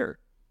serve here.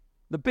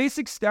 The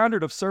basic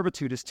standard of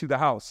servitude is to the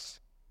house.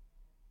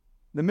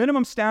 The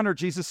minimum standard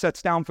Jesus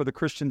sets down for the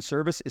Christian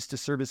service is to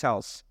serve his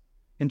house,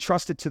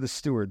 entrusted to the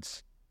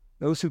stewards,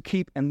 those who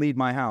keep and lead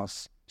my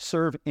house,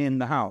 serve in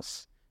the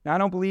house. Now,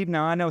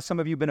 I know some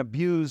of you have been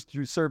abused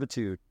through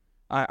servitude.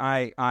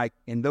 And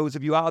those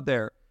of you out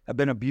there have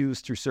been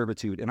abused through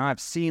servitude. And I've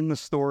seen the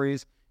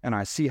stories, and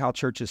I see how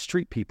churches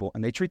treat people,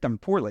 and they treat them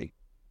poorly.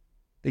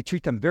 They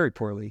treat them very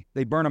poorly.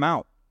 They burn them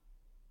out.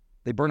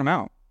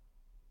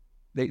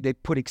 They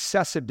put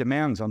excessive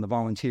demands on the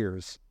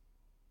volunteers.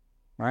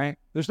 Right?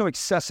 There's no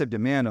excessive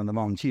demand on the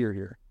volunteer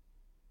here.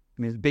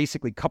 I mean, it's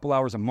basically a couple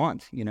hours a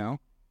month, you know.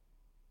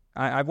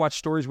 I've watched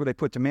stories where they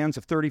put demands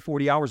of 30,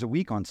 40 hours a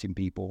week on some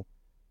people.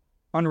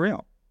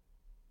 Unreal.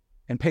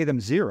 And pay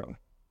them zero.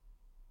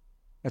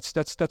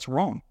 That's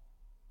wrong.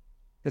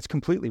 That's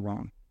completely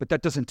wrong. But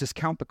that doesn't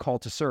discount the call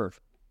to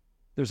serve.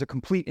 There's a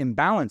complete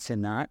imbalance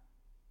in that,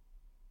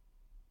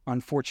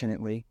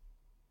 unfortunately.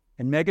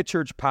 And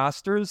megachurch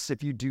pastors,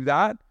 if you do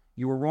that,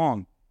 you are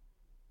wrong.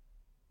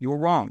 You are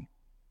wrong.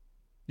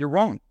 You're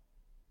wrong.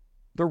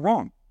 They're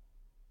wrong.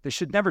 They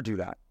should never do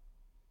that.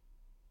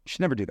 You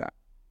should never do that.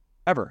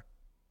 Ever.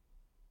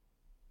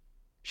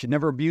 You should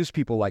never abuse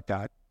people like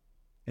that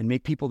and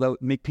make people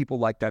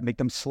like that, make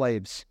them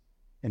slaves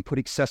and put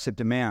excessive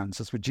demands.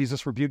 That's what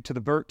Jesus rebuked to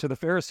the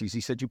Pharisees.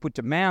 He said, you put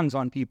demands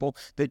on people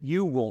that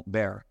you won't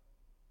bear.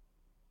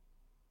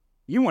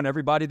 You want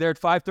everybody there at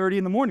 5:30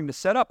 in the morning to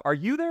set up. Are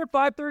you there at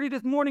 5:30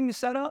 this morning to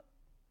set up?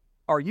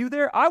 Are you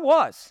there? I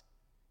was.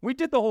 We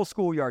did the whole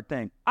schoolyard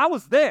thing. I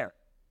was there.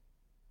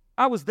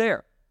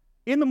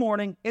 In the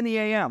morning, in the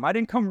a.m. I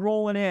didn't come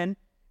rolling in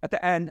at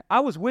the end. I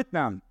was with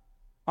them.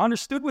 I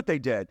understood what they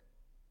did.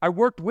 I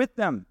worked with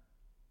them.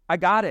 I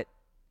got it.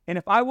 And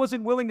if I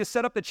wasn't willing to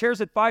set up the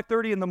chairs at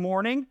 5:30 in the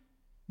morning,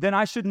 then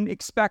I shouldn't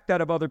expect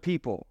that of other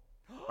people.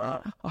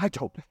 I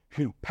don't,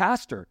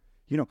 Pastor,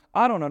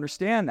 I don't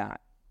understand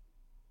that.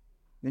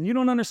 Then you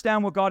don't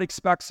understand what God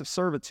expects of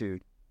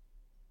servitude.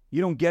 You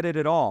don't get it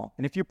at all.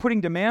 And if you're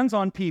putting demands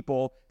on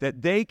people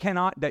that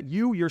that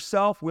you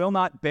yourself will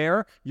not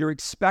bear, you're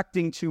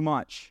expecting too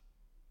much.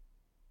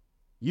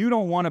 You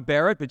don't want to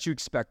bear it, but you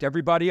expect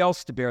everybody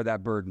else to bear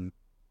that burden.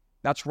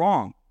 That's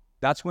wrong.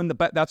 That's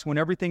when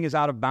everything is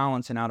out of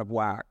balance and out of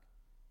whack.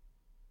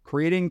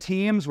 Creating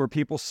teams where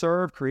people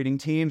serve, creating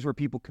teams where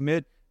people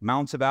commit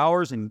amounts of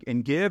hours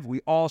and give,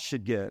 we all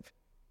should give.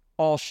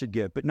 All should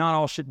give, but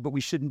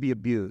we shouldn't be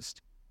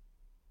abused.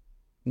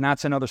 And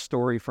that's another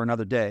story for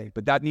another day,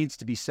 but that needs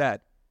to be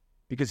said.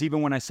 Because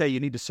even when I say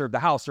you need to serve the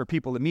house, there are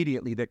people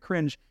immediately that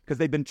cringe because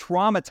they've been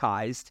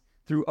traumatized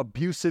through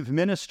abusive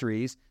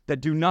ministries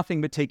that do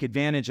nothing but take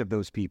advantage of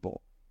those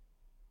people.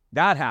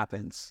 That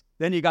happens.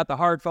 Then you got the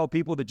heartfelt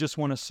people that just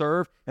want to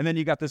serve, and then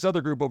you got this other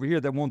group over here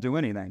that won't do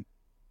anything.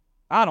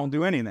 I don't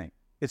do anything.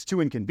 It's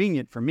too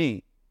inconvenient for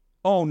me.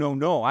 Oh,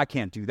 no, I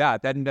can't do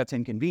that. That's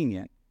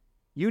inconvenient.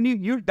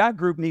 That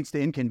group needs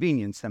to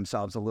inconvenience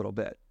themselves a little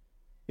bit.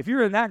 If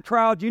you're in that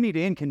crowd, you need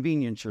to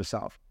inconvenience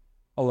yourself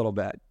a little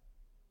bit.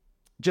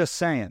 Just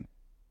saying.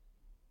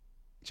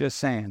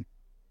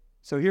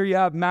 So here you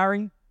have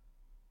Mary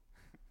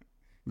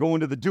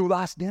going to the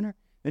doulas dinner.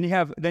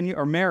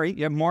 Or Mary,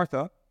 you have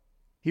Martha.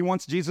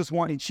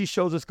 She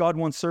shows us God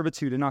wants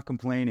servitude and not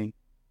complaining.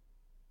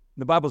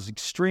 The Bible is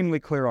extremely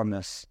clear on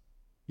this.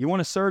 You want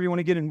to serve, you want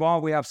to get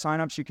involved, we have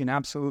sign-ups. You can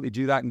absolutely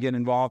do that and get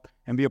involved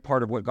and be a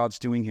part of what God's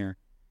doing here.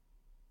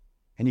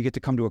 And you get to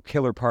come to a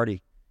killer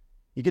party.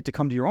 You get to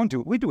come to your own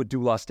we do a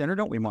doulas dinner,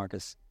 don't we,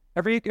 Marcus?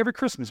 Every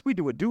Christmas, we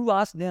do a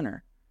doulas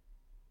dinner.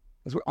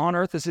 As we're on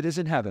earth as it is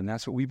in heaven,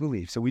 that's what we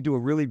believe. So we do a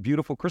really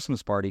beautiful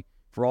Christmas party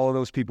for all of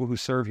those people who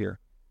serve here.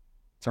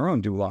 It's our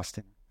own doulas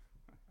dinner.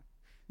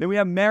 Then we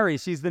have Mary.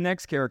 She's the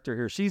next character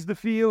here. She's the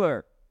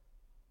feeler.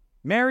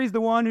 Mary's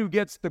the one who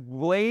gets the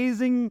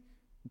blazing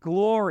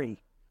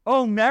glory.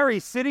 Oh, Mary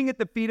sitting at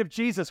the feet of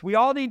Jesus. We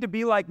all need to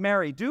be like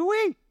Mary. Do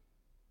we?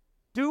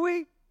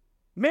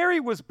 Mary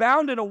was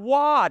bound in a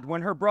wad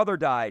when her brother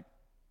died.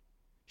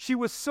 She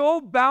was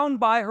so bound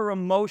by her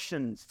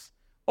emotions,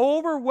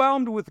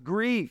 overwhelmed with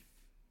grief,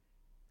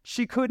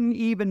 she couldn't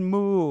even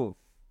move.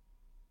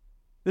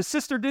 The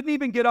sister didn't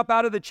even get up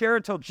out of the chair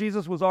until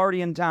Jesus was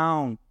already in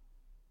town.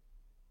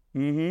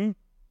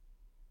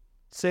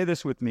 Say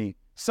this with me.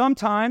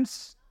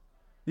 Sometimes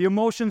the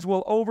emotions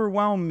will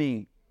overwhelm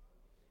me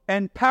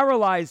and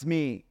paralyze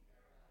me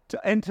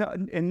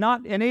and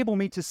not enable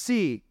me to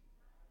see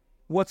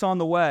what's on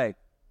the way.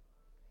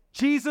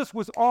 Jesus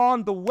was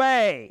on the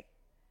way,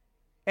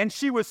 and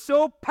she was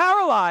so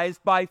paralyzed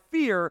by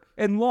fear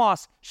and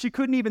loss, she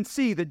couldn't even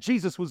see that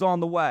Jesus was on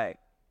the way.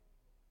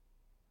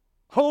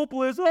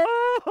 Hopeless.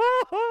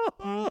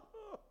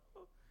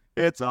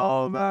 It's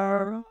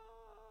over.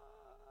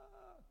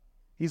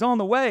 He's on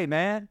the way,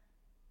 man.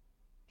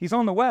 He's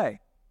on the way.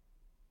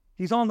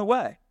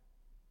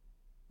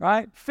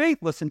 Right?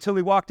 Faithless until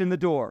he walked in the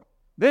door.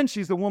 Then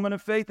she's the woman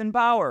of faith and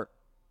power.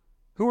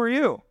 Who are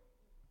you?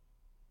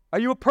 Are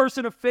you a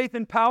person of faith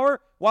and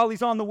power while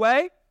he's on the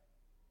way?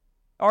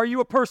 Or are you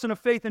a person of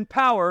faith and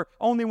power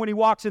only when he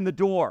walks in the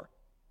door?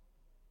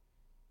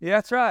 Yeah,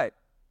 that's right.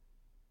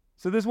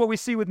 So this is what we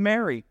see with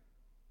Mary.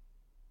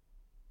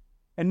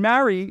 And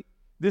Mary,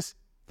 this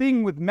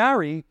thing with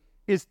Mary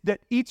is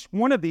that each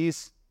one of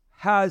these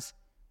has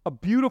a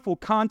beautiful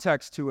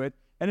context to it,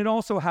 and it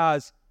also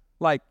has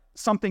like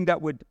something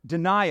that would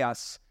deny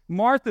us.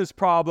 Martha's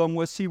problem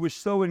was she was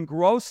so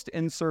engrossed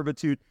in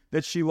servitude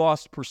that she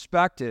lost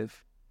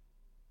perspective.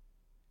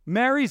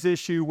 Mary's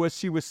issue was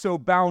she was so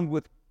bound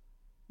with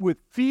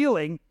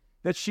feeling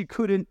that she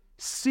couldn't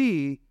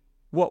see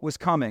what was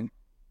coming.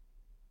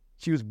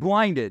 She was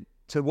blinded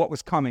to what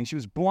was coming. She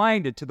was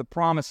blinded to the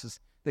promises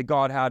that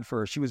God had for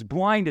her. She was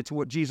blinded to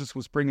what Jesus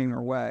was bringing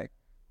her way.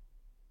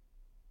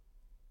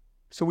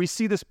 So we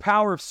see this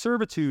power of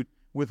servitude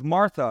with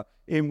Martha,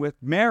 and with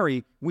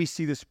Mary, we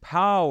see this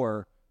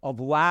power of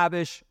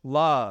lavish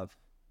love.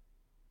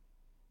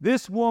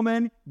 This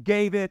woman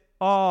gave it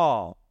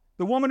all.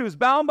 The woman who was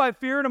bound by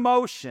fear and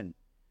emotion,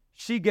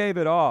 she gave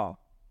it all.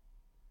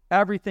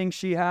 Everything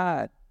she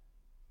had.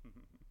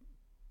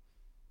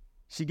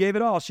 She gave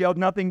it all. She held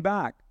nothing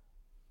back.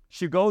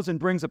 She goes and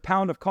brings a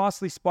pound of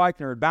costly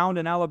spikenard bound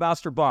in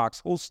alabaster box.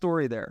 Whole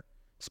story there.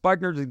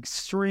 Spikenard is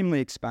extremely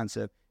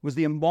expensive. It was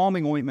the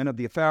embalming ointment of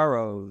the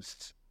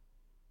pharaohs.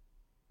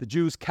 The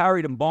Jews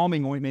carried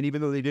embalming ointment even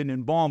though they didn't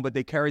embalm, but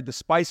they carried the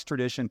spice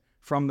tradition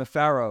from the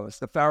pharaohs.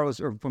 The pharaohs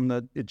are from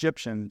the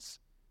Egyptians.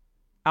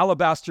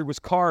 Alabaster was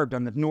carved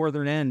on the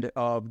northern end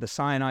of the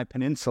Sinai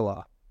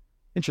Peninsula.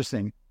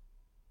 Interesting.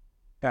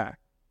 Yeah.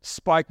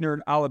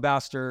 Spikenard,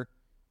 alabaster.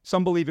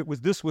 Some believe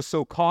this was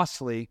so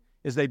costly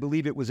as they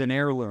believe it was an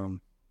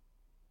heirloom.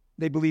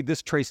 They believe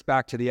this traced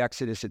back to the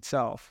Exodus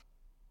itself.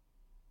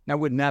 Now,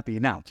 wouldn't that be?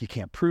 Now, you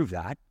can't prove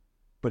that,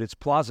 but it's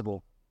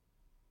plausible.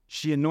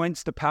 She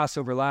anoints the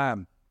Passover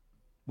lamb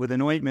with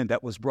an ointment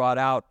that was brought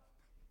out.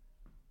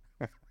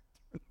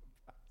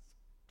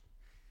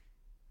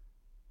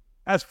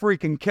 That's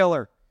freaking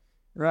killer,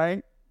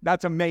 right?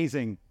 That's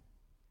amazing.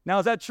 Now,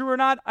 is that true or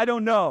not? I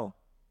don't know.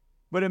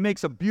 But it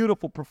makes a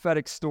beautiful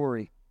prophetic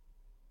story.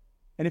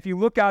 And if you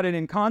look at it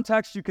in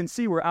context, you can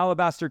see where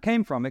alabaster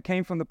came from. It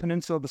came from the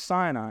peninsula of the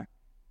Sinai.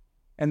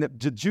 And the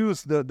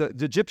Jews, the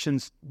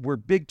Egyptians, were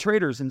big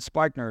traders in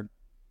spikenard.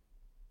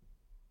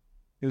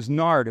 It was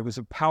nard. It was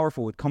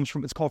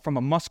it's called from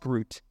a musk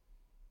root,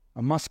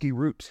 a musky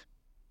root,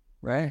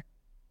 right?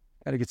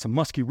 Got to get some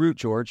musky root,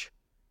 George.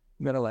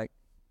 You got to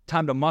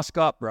time to musk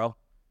up, bro.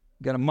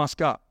 You got to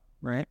musk up,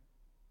 right?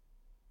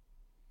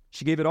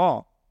 She gave it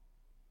all.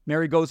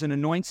 Mary goes and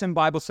anoints him.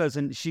 Bible says,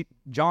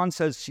 John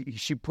says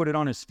she put it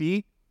on his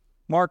feet.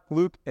 Mark,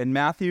 Luke, and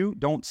Matthew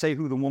don't say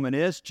who the woman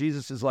is.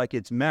 Jesus is like,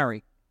 it's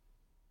Mary.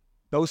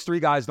 Those three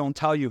guys don't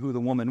tell you who the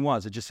woman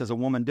was. It just says a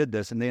woman did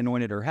this and they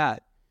anointed her head.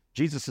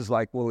 Jesus is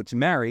like, well, it's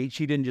Mary.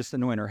 She didn't just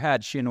anoint her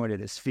head. She anointed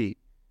his feet.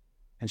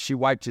 And she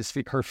wiped his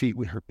feet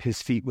with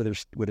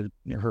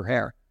her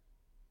hair.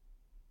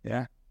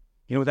 Yeah.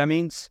 You know what that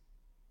means?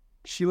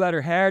 She let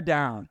her hair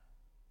down.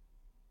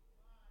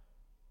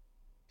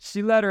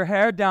 She let her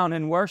hair down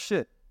and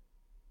worship.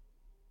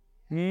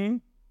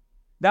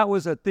 That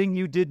was a thing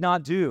you did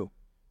not do.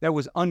 That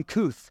was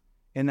uncouth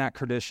in that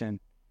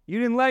tradition. You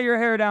didn't let your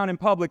hair down in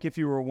public if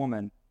you were a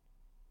woman.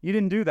 You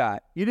didn't do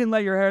that. You didn't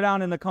let your hair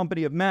down in the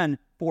company of men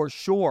for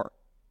sure.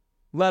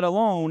 Let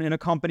alone in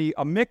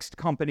a mixed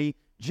company.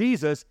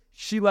 Jesus,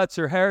 she lets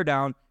her hair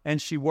down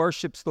and she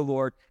worships the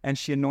Lord and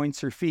she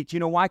anoints her feet. You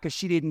know why? Because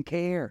she didn't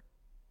care.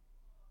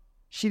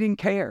 She didn't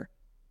care.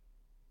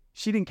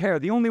 She didn't care.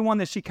 The only one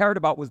that she cared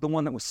about was the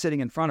one that was sitting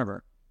in front of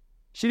her.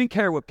 She didn't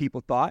care what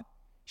people thought.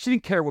 She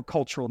didn't care what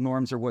cultural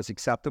norms or was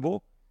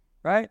acceptable,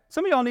 right?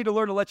 Some of y'all need to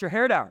learn to let your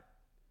hair down,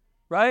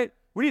 right?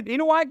 You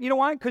know why? You know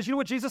why? Because you know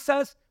what Jesus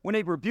says? When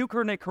they rebuke her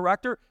and they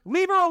correct her,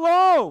 leave her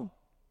alone.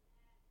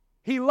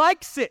 He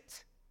likes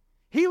it.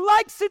 He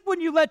likes it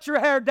when you let your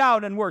hair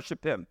down and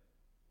worship him.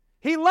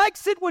 He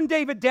likes it when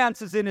David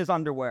dances in his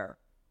underwear.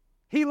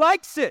 He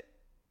likes it.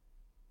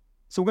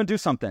 So we're going to do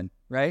something,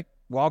 right?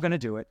 We're all going to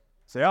do it.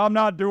 Say, I'm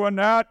not doing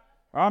that.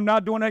 I'm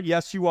not doing that.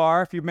 Yes, you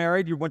are. If you're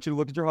married, you want you to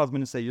look at your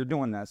husband and say, you're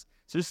doing this.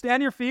 So just stand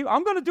on your feet.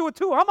 I'm going to do it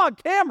too. I'm on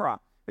camera.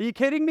 Are you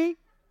kidding me?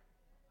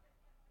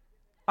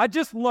 I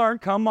just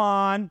learned. Come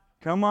on,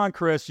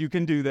 Chris. You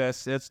can do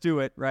this. Let's do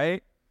it,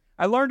 right?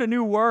 I learned a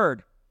new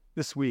word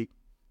this week.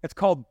 It's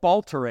called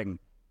baltering.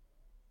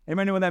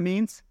 Anybody know what that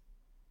means?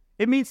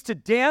 It means to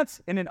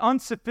dance in an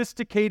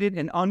unsophisticated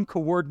and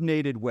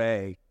uncoordinated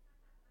way.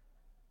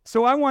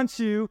 So I want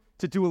you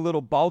to do a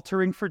little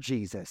baltering for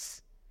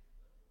Jesus.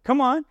 Come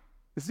on.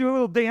 Let's do a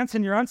little dance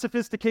in your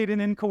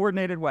unsophisticated and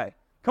coordinated way.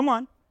 Come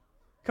on.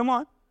 Come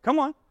on. Come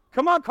on.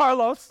 Come on,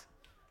 Carlos.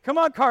 Come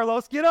on,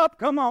 Carlos. Get up.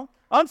 Come on.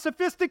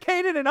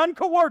 Unsophisticated and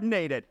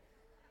uncoordinated.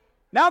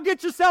 Now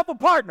get yourself a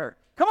partner.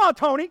 Come on,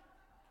 Tony.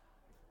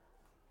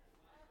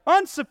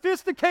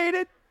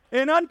 Unsophisticated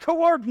and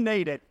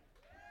uncoordinated.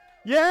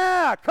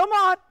 Yeah. Come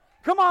on.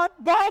 Come on.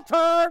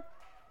 Balter.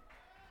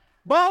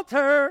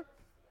 Balter.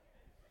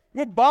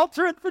 We're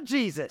baltering for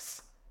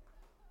Jesus.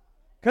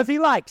 Because he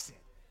likes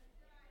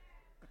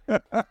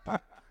it.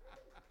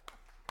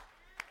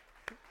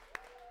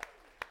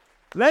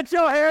 Let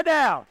your hair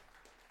down.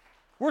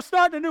 We're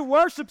starting a new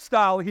worship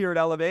style here at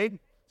Elevate.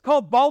 It's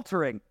called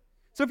baltering.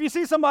 So if you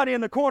see somebody in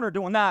the corner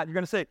doing that,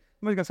 somebody's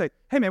going to say,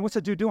 hey man, what's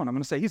that dude doing? I'm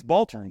going to say, he's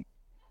baltering.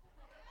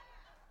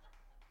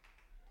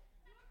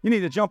 You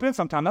need to jump in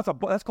sometime. That's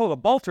called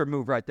a balter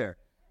move right there.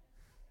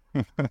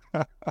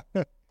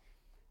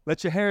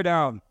 Let your hair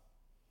down.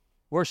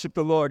 Worship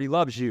the Lord. He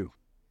loves you.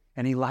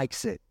 And he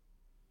likes it.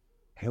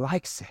 He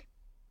likes it.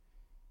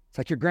 It's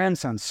like your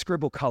grandson's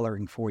scribble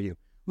coloring for you.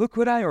 Look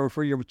what or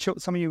for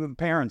some of you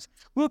parents.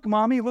 Look,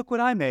 Mommy, look what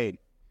I made.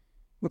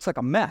 Looks like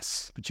a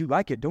mess, but you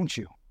like it, don't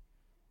you?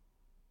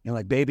 You're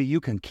like, baby,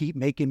 you can keep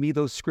making me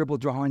those scribble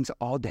drawings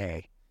all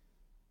day.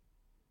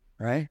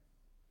 Right?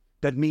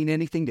 Doesn't mean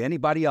anything to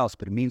anybody else,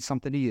 but it means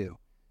something to you.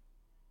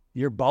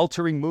 Your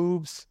baltering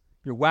moves,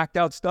 your whacked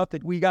out stuff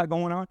that we got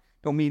going on,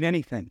 don't mean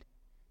anything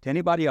to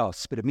anybody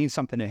else, but it means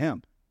something to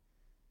him.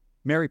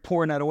 Mary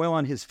pouring that oil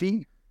on his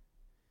feet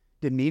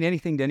didn't mean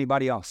anything to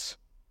anybody else,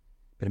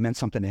 but it meant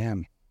something to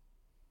him.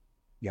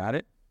 Got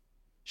it?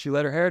 She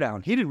let her hair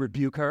down. He didn't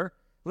rebuke her.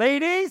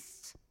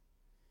 Ladies,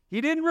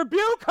 He didn't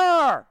rebuke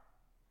her.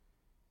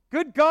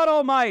 Good God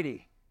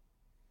Almighty.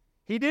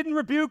 He didn't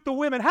rebuke the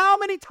women. How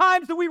many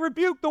times do we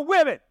rebuke the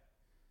women?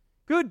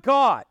 Good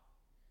God.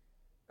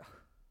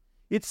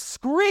 It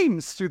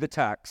screams through the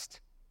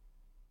text.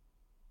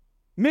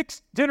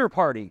 Mixed dinner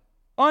party.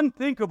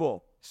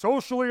 Unthinkable.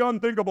 Socially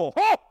unthinkable.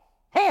 Ho!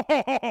 Ho,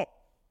 ho, ho, ho.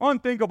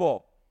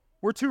 Unthinkable.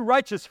 We're too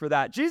righteous for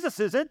that. Jesus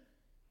isn't.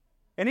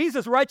 And he's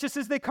as righteous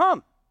as they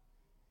come.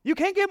 You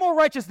can't get more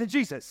righteous than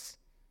Jesus.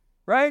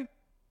 Right?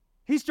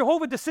 He's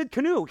Jehovah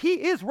Tsidkenu.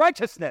 He is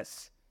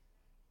righteousness.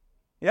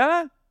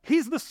 Yeah?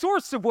 He's the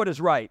source of what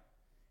is right.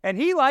 And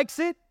he likes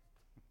it.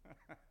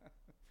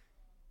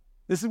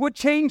 This is what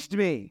changed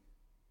me.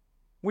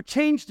 What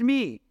changed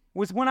me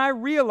was when I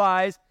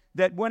realized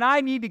that when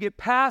I need to get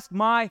past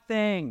my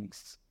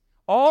things,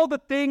 all the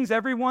things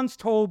everyone's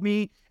told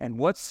me and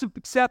what's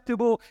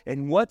acceptable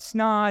and what's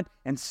not,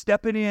 and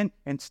stepping in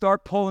and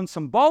start pulling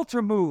some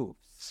Balter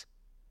moves.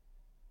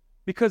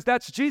 Because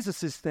that's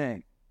Jesus'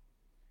 thing.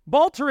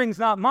 Baltering's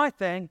not my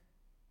thing.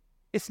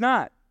 It's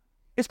not.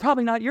 It's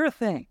probably not your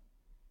thing.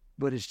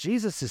 But it's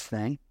Jesus'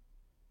 thing,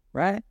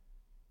 right?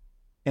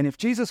 And if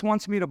Jesus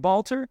wants me to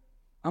balter,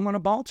 I'm going to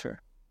balter.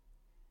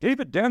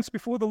 David danced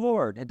before the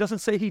Lord. It doesn't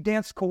say he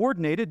danced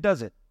coordinated,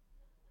 does it?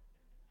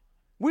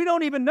 We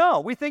don't even know.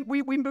 We think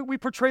we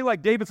portray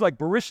like David's like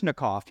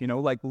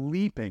Baryshnikov, like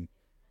leaping.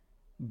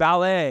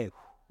 Ballet.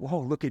 Whoa,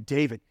 look at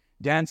David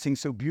dancing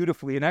so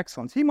beautifully in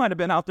excellence. He might have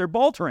been out there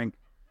baltering.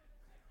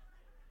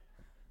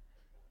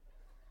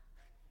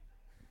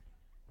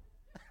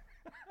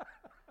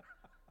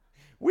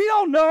 We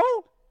don't know.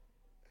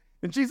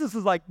 And Jesus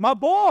is like, my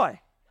boy.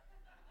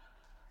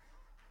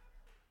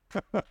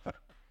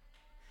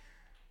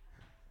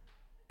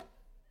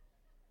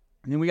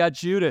 And then we got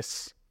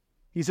Judas.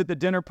 He's at the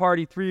dinner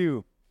party through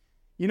you.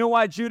 You know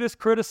why Judas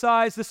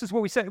criticized? This is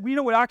what we said. You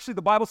know what actually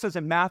the Bible says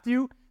in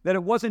Matthew? That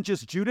it wasn't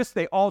just Judas.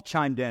 They all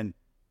chimed in.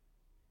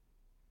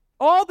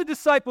 All the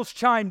disciples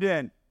chimed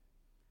in,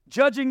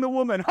 judging the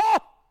woman. Ha!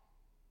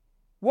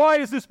 Why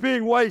is this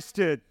being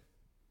wasted?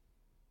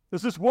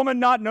 Does this woman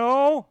not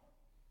know?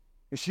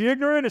 Is she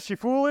ignorant? Is she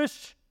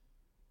foolish?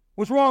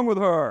 What's wrong with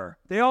her?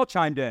 They all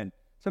chimed in.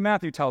 So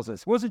Matthew tells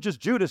us. It wasn't just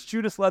Judas.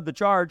 Judas led the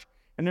charge.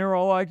 And they were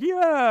all like,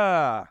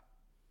 yeah.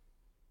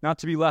 Not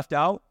to be left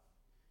out.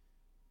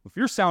 If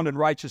you're sounding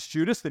righteous,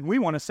 Judas, then we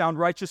want to sound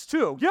righteous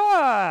too.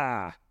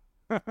 Yeah.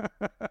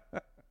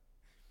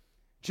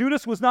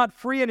 Judas was not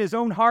free in his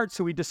own heart,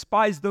 so he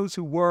despised those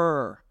who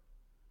were.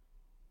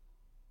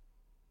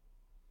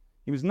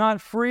 He was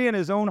not free in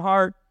his own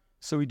heart,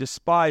 so he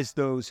despised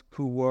those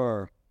who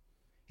were.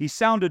 He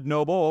sounded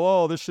noble.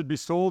 Oh, this should be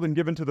sold and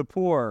given to the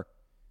poor.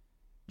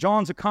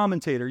 John's a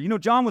commentator.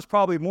 John was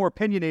probably more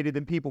opinionated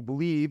than people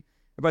believe.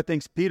 Everybody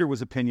thinks Peter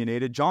was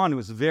opinionated. John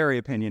was very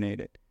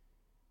opinionated.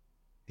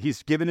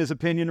 He's given his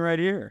opinion right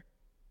here.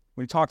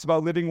 When he talks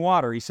about living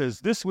water, he says,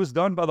 this was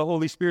done by the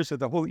Holy Spirit.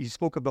 So he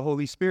spoke of the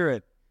Holy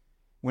Spirit.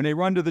 When they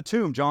run to the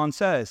tomb, John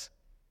says,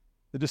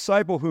 the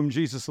disciple whom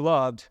Jesus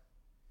loved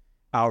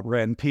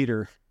outran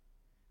Peter.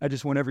 I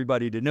just want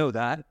everybody to know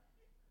that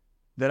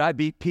I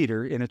beat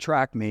Peter in a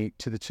track meet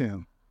to the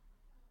tomb,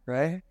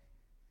 right?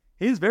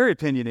 He's very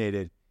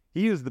opinionated.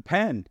 He used the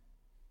pen.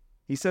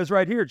 He says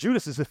right here,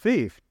 Judas is a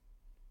thief.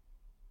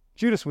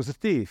 Judas was a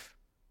thief.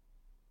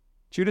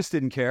 Judas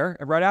didn't care.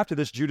 And right after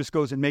this, Judas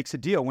goes and makes a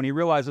deal. When he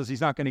realizes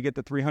he's not going to get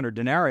the 300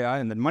 denarii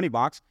in the money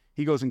box,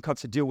 he goes and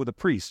cuts a deal with the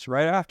priest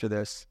right after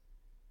this.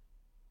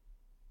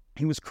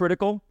 He was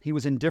critical, he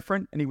was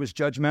indifferent, and he was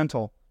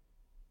judgmental.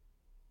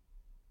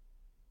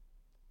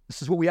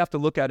 This is what we have to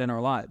look at in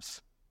our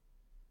lives.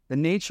 The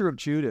nature of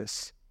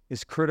Judas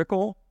is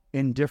critical,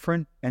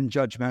 indifferent, and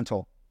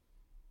judgmental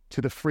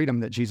to the freedom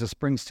that Jesus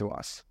brings to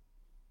us.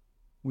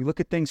 We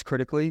look at things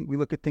critically, we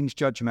look at things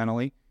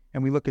judgmentally,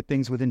 and we look at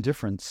things with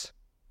indifference.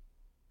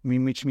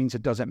 Which means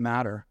it doesn't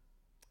matter.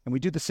 And we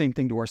do the same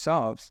thing to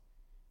ourselves.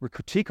 We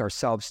critique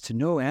ourselves to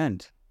no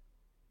end.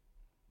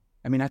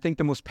 I think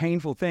the most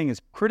painful thing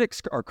is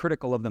critics are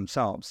critical of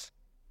themselves.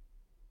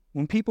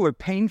 When people are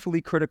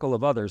painfully critical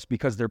of others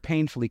because they're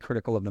painfully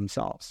critical of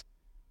themselves.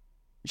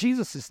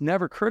 Jesus is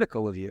never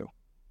critical of you.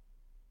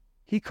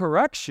 He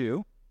corrects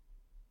you,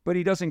 but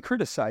he doesn't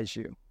criticize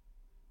you.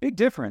 Big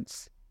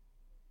difference.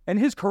 And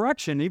his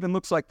correction even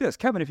looks like this.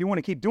 Kevin, if you want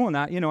to keep doing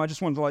that, I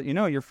just wanted to let you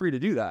know you're free to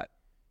do that.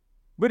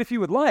 But if you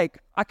would like,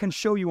 I can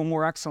show you a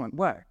more excellent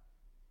way.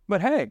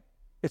 But hey,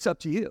 it's up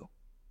to you.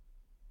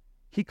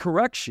 He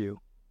corrects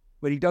you,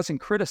 but he doesn't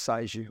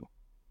criticize you.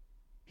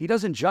 He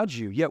doesn't judge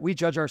you, yet we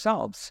judge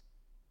ourselves.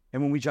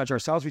 And when we judge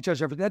ourselves, we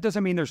judge everything. That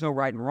doesn't mean there's no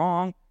right and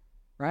wrong,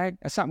 right?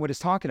 That's not what it's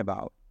talking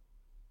about.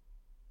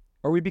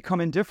 Or we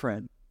become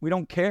indifferent. We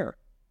don't care.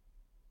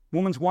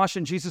 Woman's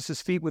washing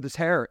Jesus' feet with his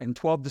hair, and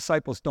 12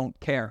 disciples don't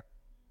care.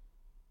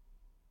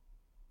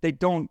 They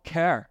don't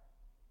care.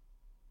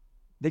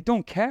 They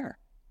don't care.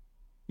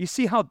 You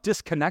see how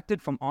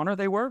disconnected from honor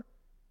they were?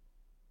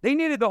 They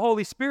needed the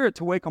Holy Spirit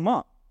to wake them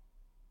up.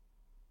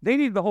 They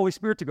needed the Holy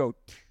Spirit to go.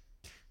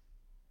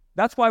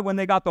 That's why when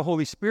they got the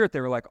Holy Spirit,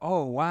 they were like,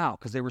 oh, wow,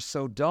 because they were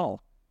so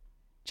dull.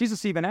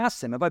 Jesus even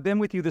asks him, have I been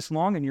with you this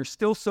long and you're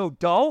still so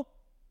dull?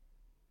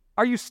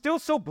 Are you still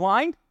so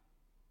blind?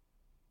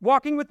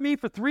 Walking with me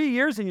for 3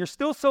 years and you're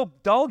still so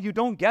dull, you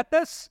don't get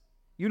this?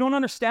 You don't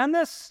understand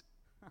this?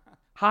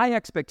 High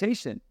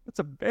expectation. That's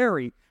a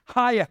very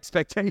high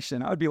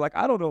expectation. I would be like,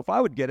 I don't know if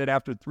I would get it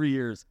after 3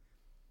 years.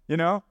 You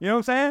know what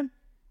I'm saying?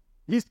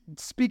 He's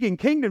speaking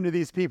kingdom to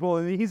these people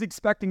and he's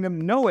expecting them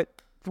to know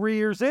it 3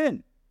 years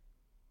in.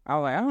 I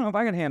was like, I don't know if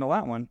I can handle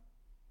that one.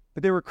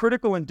 But they were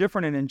critical,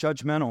 indifferent, and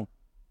judgmental.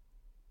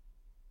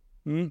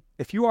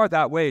 If you are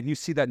that way and you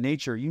see that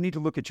nature, you need to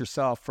look at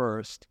yourself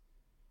first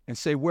and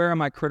say, where am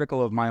I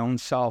critical of my own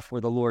self where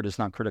the Lord is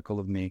not critical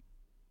of me?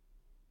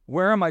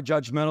 Where am I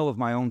judgmental of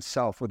my own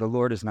self where the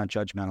Lord is not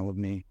judgmental of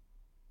me?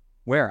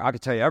 Where? I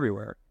could tell you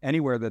everywhere.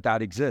 Anywhere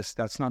that exists,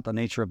 that's not the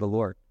nature of the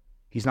Lord.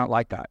 He's not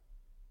like that.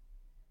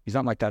 He's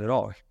not like that at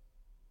all.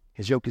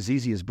 His yoke is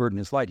easy, his burden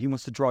is light. He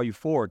wants to draw you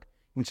forward.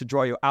 He wants to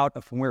draw you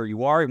out from where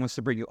you are. He wants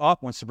to bring you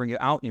up, wants to bring you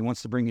out, and he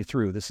wants to bring you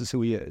through. This is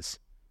who he is.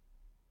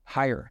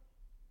 Higher.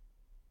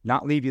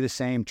 Not leave you the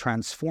same.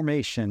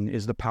 Transformation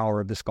is the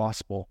power of this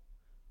gospel.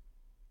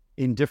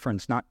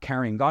 Indifference, not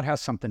caring. God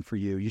has something for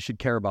you. You should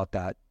care about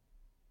that.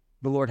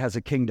 The Lord has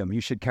a kingdom. You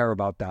should care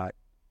about that.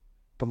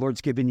 The Lord's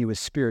given you his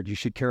spirit. You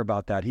should care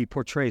about that. He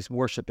portrays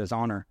worship as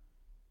honor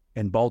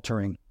and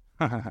baltering.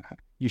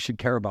 You should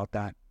care about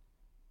that.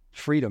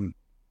 Freedom.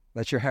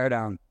 Let your hair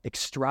down.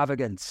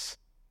 Extravagance.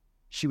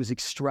 She was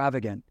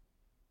extravagant.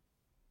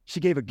 She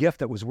gave a gift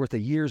that was worth a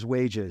year's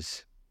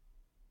wages.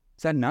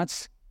 Is that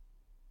nuts?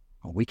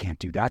 Oh, we can't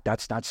do that.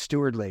 That's not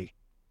stewardly.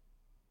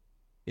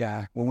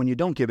 Yeah, well, when you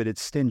don't give it,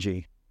 it's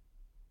stingy.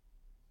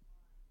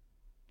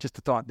 Just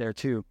a thought there,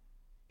 too.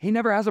 He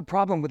never has a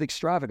problem with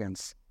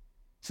extravagance.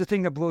 It's the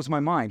thing that blows my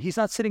mind. He's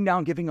not sitting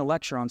down giving a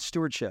lecture on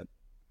stewardship.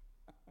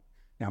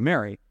 Now,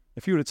 Mary,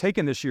 if you would have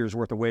taken this year's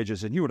worth of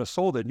wages and you would have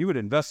sold it and you would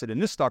have invested in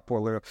this stock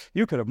portfolio,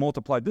 you could have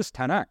multiplied this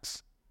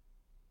 10x.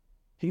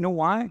 You know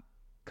why?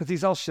 Because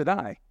he's El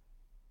Shaddai.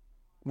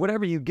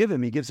 Whatever you give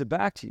him, he gives it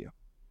back to you.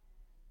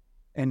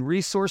 And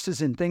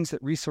resources and things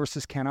that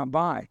resources cannot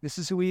buy. This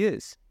is who he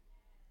is.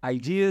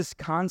 Ideas,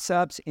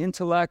 concepts,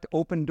 intellect,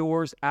 open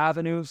doors,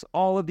 avenues,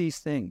 all of these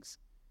things.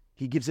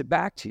 He gives it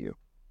back to you.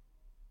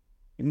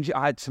 And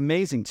it's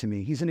amazing to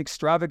me. He's an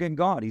extravagant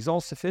God. He's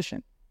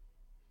all-sufficient.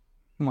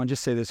 Come on,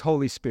 just say this.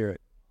 Holy Spirit,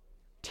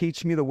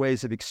 teach me the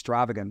ways of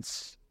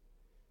extravagance.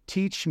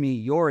 Teach me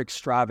your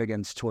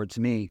extravagance towards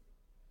me.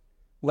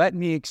 Let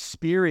me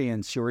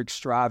experience your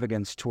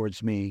extravagance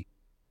towards me,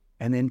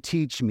 and then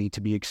teach me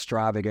to be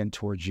extravagant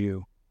towards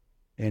you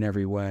in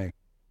every way.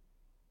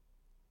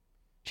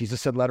 Jesus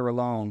said, let her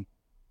alone.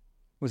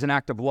 It was an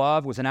act of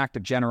love, it was an act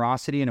of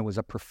generosity, and it was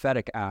a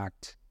prophetic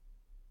act.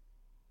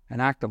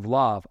 An act of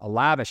love, a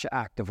lavish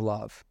act of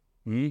love.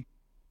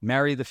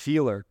 Mary the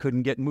feeler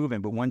couldn't get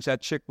moving, but once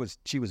that chick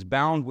she was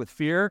bound with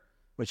fear,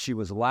 but she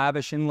was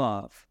lavish in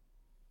love.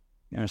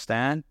 You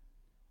understand?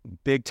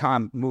 Big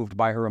time moved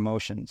by her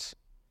emotions.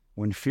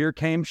 When fear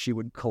came, she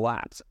would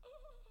collapse.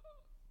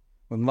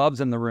 When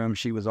love's in the room,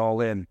 she was all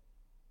in.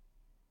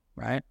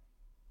 Right?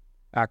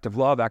 Act of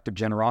love, act of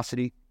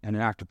generosity, and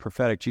an act of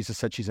prophetic. Jesus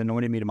said she's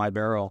anointed me to my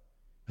burial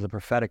as a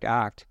prophetic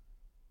act.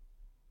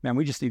 Man,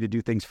 we just need to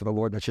do things for the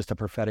Lord. That's just a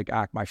prophetic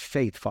act. By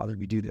faith, Father,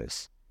 we do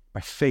this. By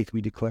faith, we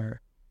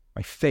declare.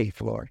 By faith,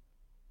 Lord.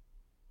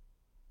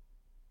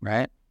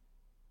 Right?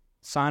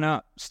 Sign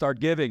up. Start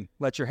giving.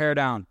 Let your hair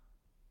down.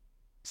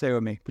 Say it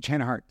with me. Put your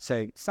hand on heart.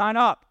 Say, sign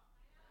up.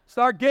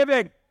 Start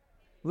giving.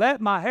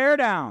 Let my hair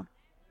down.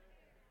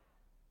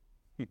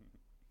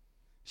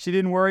 She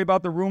didn't worry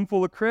about the room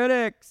full of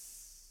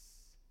critics.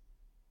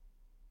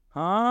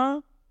 Huh?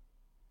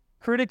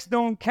 Critics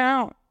don't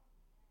count.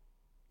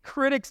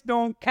 Critics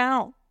don't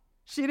count.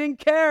 She didn't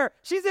care.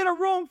 She's in a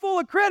room full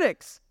of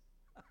critics.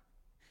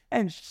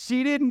 And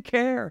she didn't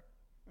care.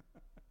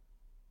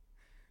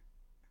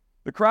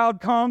 The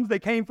crowd comes. They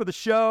came for the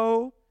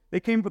show. They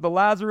came for the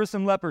Lazarus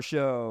and leper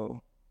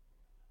show.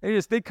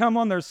 They come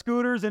on their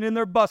scooters and in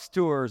their bus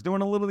tours,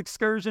 doing a little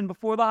excursion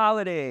before the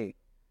holiday.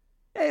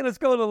 Hey, let's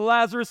go to the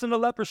Lazarus and the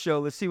leper show.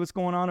 Let's see what's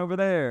going on over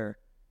there.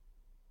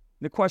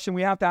 The question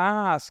we have to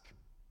ask,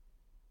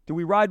 do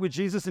we ride with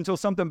Jesus until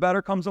something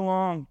better comes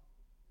along?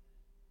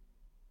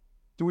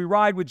 Do we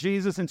ride with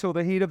Jesus until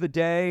the heat of the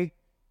day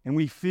and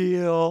we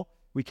feel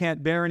we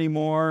can't bear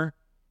anymore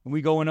and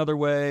we go another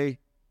way?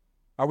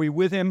 Are we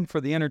with him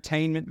for the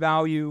entertainment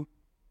value?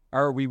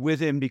 Or are we with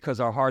him because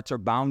our hearts are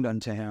bound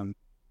unto him?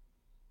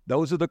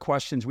 Those are the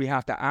questions we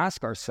have to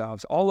ask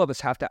ourselves. All of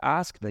us have to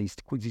ask these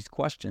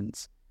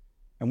questions.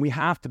 And we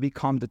have to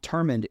become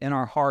determined in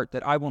our heart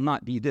that I will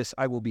not be this,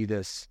 I will be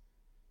this.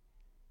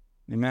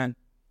 Amen.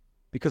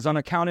 Because on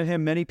account of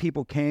him, many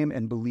people came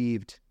and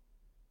believed.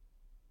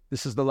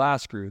 This is the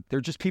last group.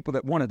 They're just people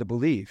that wanted to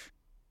believe.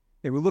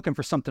 They were looking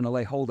for something to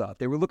lay hold of.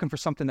 They were looking for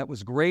something that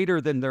was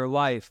greater than their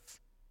life.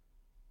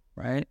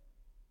 Right?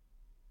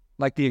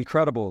 Like the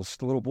Incredibles,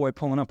 the little boy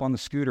pulling up on the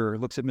scooter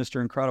looks at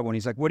Mr. Incredible and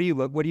he's like, what are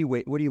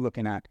you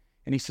looking at?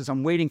 And he says,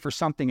 I'm waiting for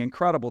something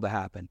incredible to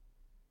happen.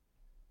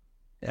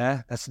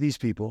 Yeah, that's these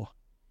people.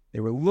 They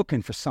were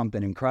looking for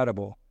something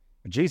incredible.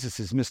 But Jesus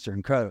is Mr.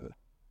 Incredible,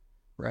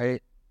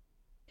 right?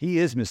 He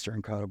is Mr.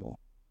 Incredible.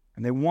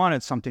 And they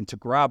wanted something to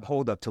grab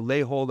hold of, to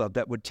lay hold of,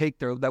 that would they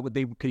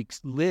could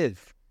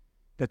live,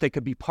 that they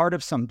could be part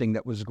of something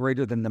that was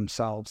greater than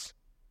themselves.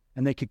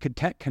 And they could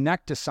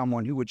connect to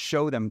someone who would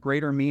show them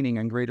greater meaning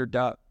and greater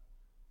depth,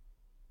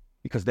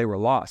 because they were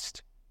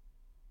lost,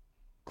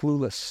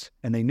 clueless,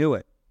 and they knew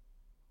it.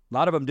 A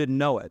lot of them didn't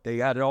know it. They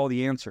had all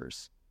the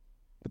answers.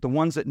 But the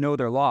ones that know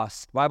they're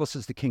lost, the Bible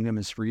says the kingdom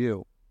is for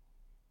you.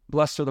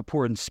 Blessed are the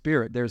poor in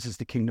spirit. Theirs is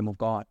the kingdom of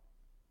God.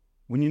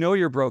 When you know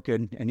you're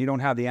broken and you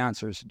don't have the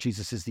answers,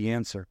 Jesus is the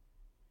answer.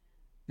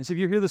 And so if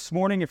you're here this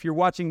morning, if you're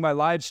watching my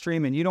live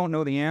stream and you don't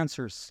know the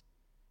answers,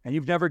 and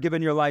you've never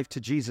given your life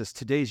to Jesus,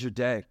 today's your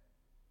day.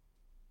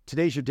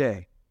 Today's your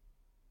day.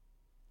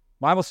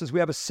 The Bible says we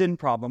have a sin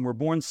problem. We're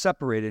born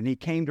separated, and he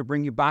came to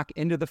bring you back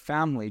into the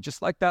family.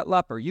 Just like that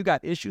leper, you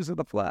got issues of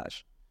the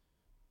flesh.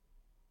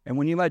 And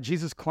when you let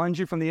Jesus cleanse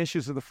you from the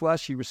issues of the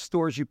flesh, he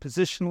restores you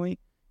positionally,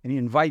 and he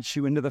invites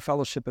you into the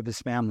fellowship of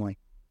his family.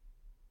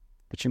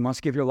 But you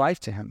must give your life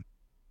to him.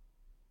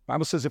 The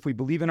Bible says if we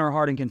believe in our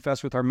heart and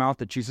confess with our mouth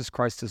that Jesus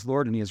Christ is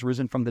Lord and he has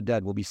risen from the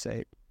dead, we'll be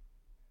saved.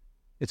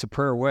 It's a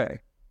prayer away.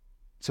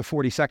 It's a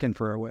 40-second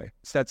prayer away.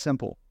 It's that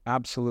simple.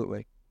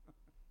 Absolutely.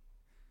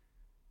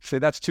 Say,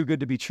 that's too good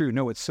to be true.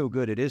 No, it's so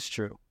good it is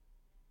true.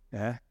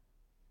 Yeah?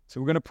 So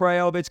we're going to pray.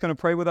 Elevate's going to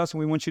pray with us, and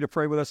we want you to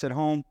pray with us at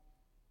home.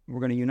 We're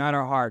going to unite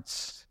our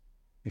hearts.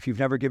 If you've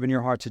never given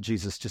your heart to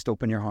Jesus, just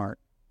open your heart.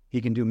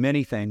 He can do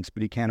many things,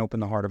 but he can't open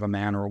the heart of a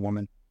man or a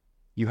woman.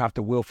 You have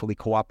to willfully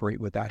cooperate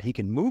with that. He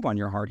can move on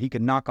your heart. He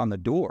can knock on the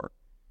door.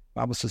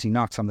 The Bible says he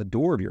knocks on the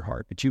door of your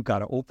heart, but you've got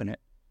to open it.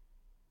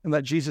 And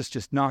let Jesus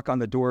just knock on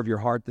the door of your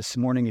heart this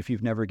morning if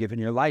you've never given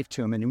your life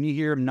to him. And when you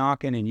hear him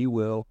knocking, and you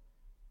will,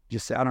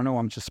 just say, I don't know,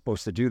 I'm just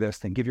supposed to do this.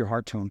 Then give your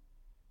heart to him.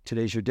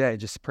 Today's your day.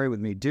 Just pray with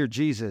me. Dear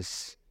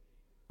Jesus,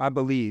 I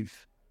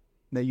believe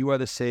that you are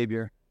the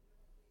Savior,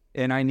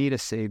 and I need a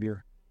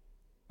Savior.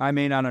 I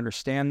may not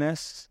understand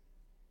this,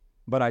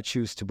 but I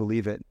choose to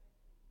believe it.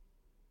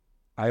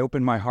 I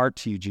open my heart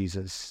to you,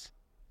 Jesus,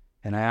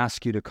 and I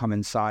ask you to come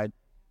inside.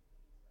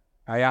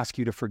 I ask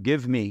you to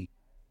forgive me.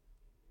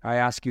 I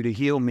ask you to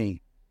heal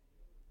me.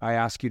 I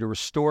ask you to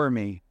restore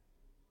me,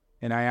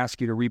 and I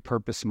ask you to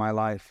repurpose my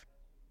life.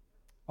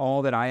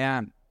 All that I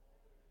am,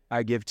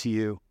 I give to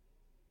you,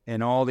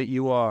 and all that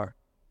you are,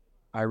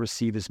 I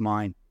receive as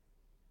mine.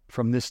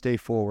 From this day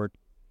forward,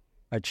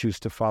 I choose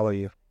to follow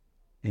you.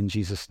 In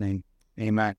Jesus' name, amen.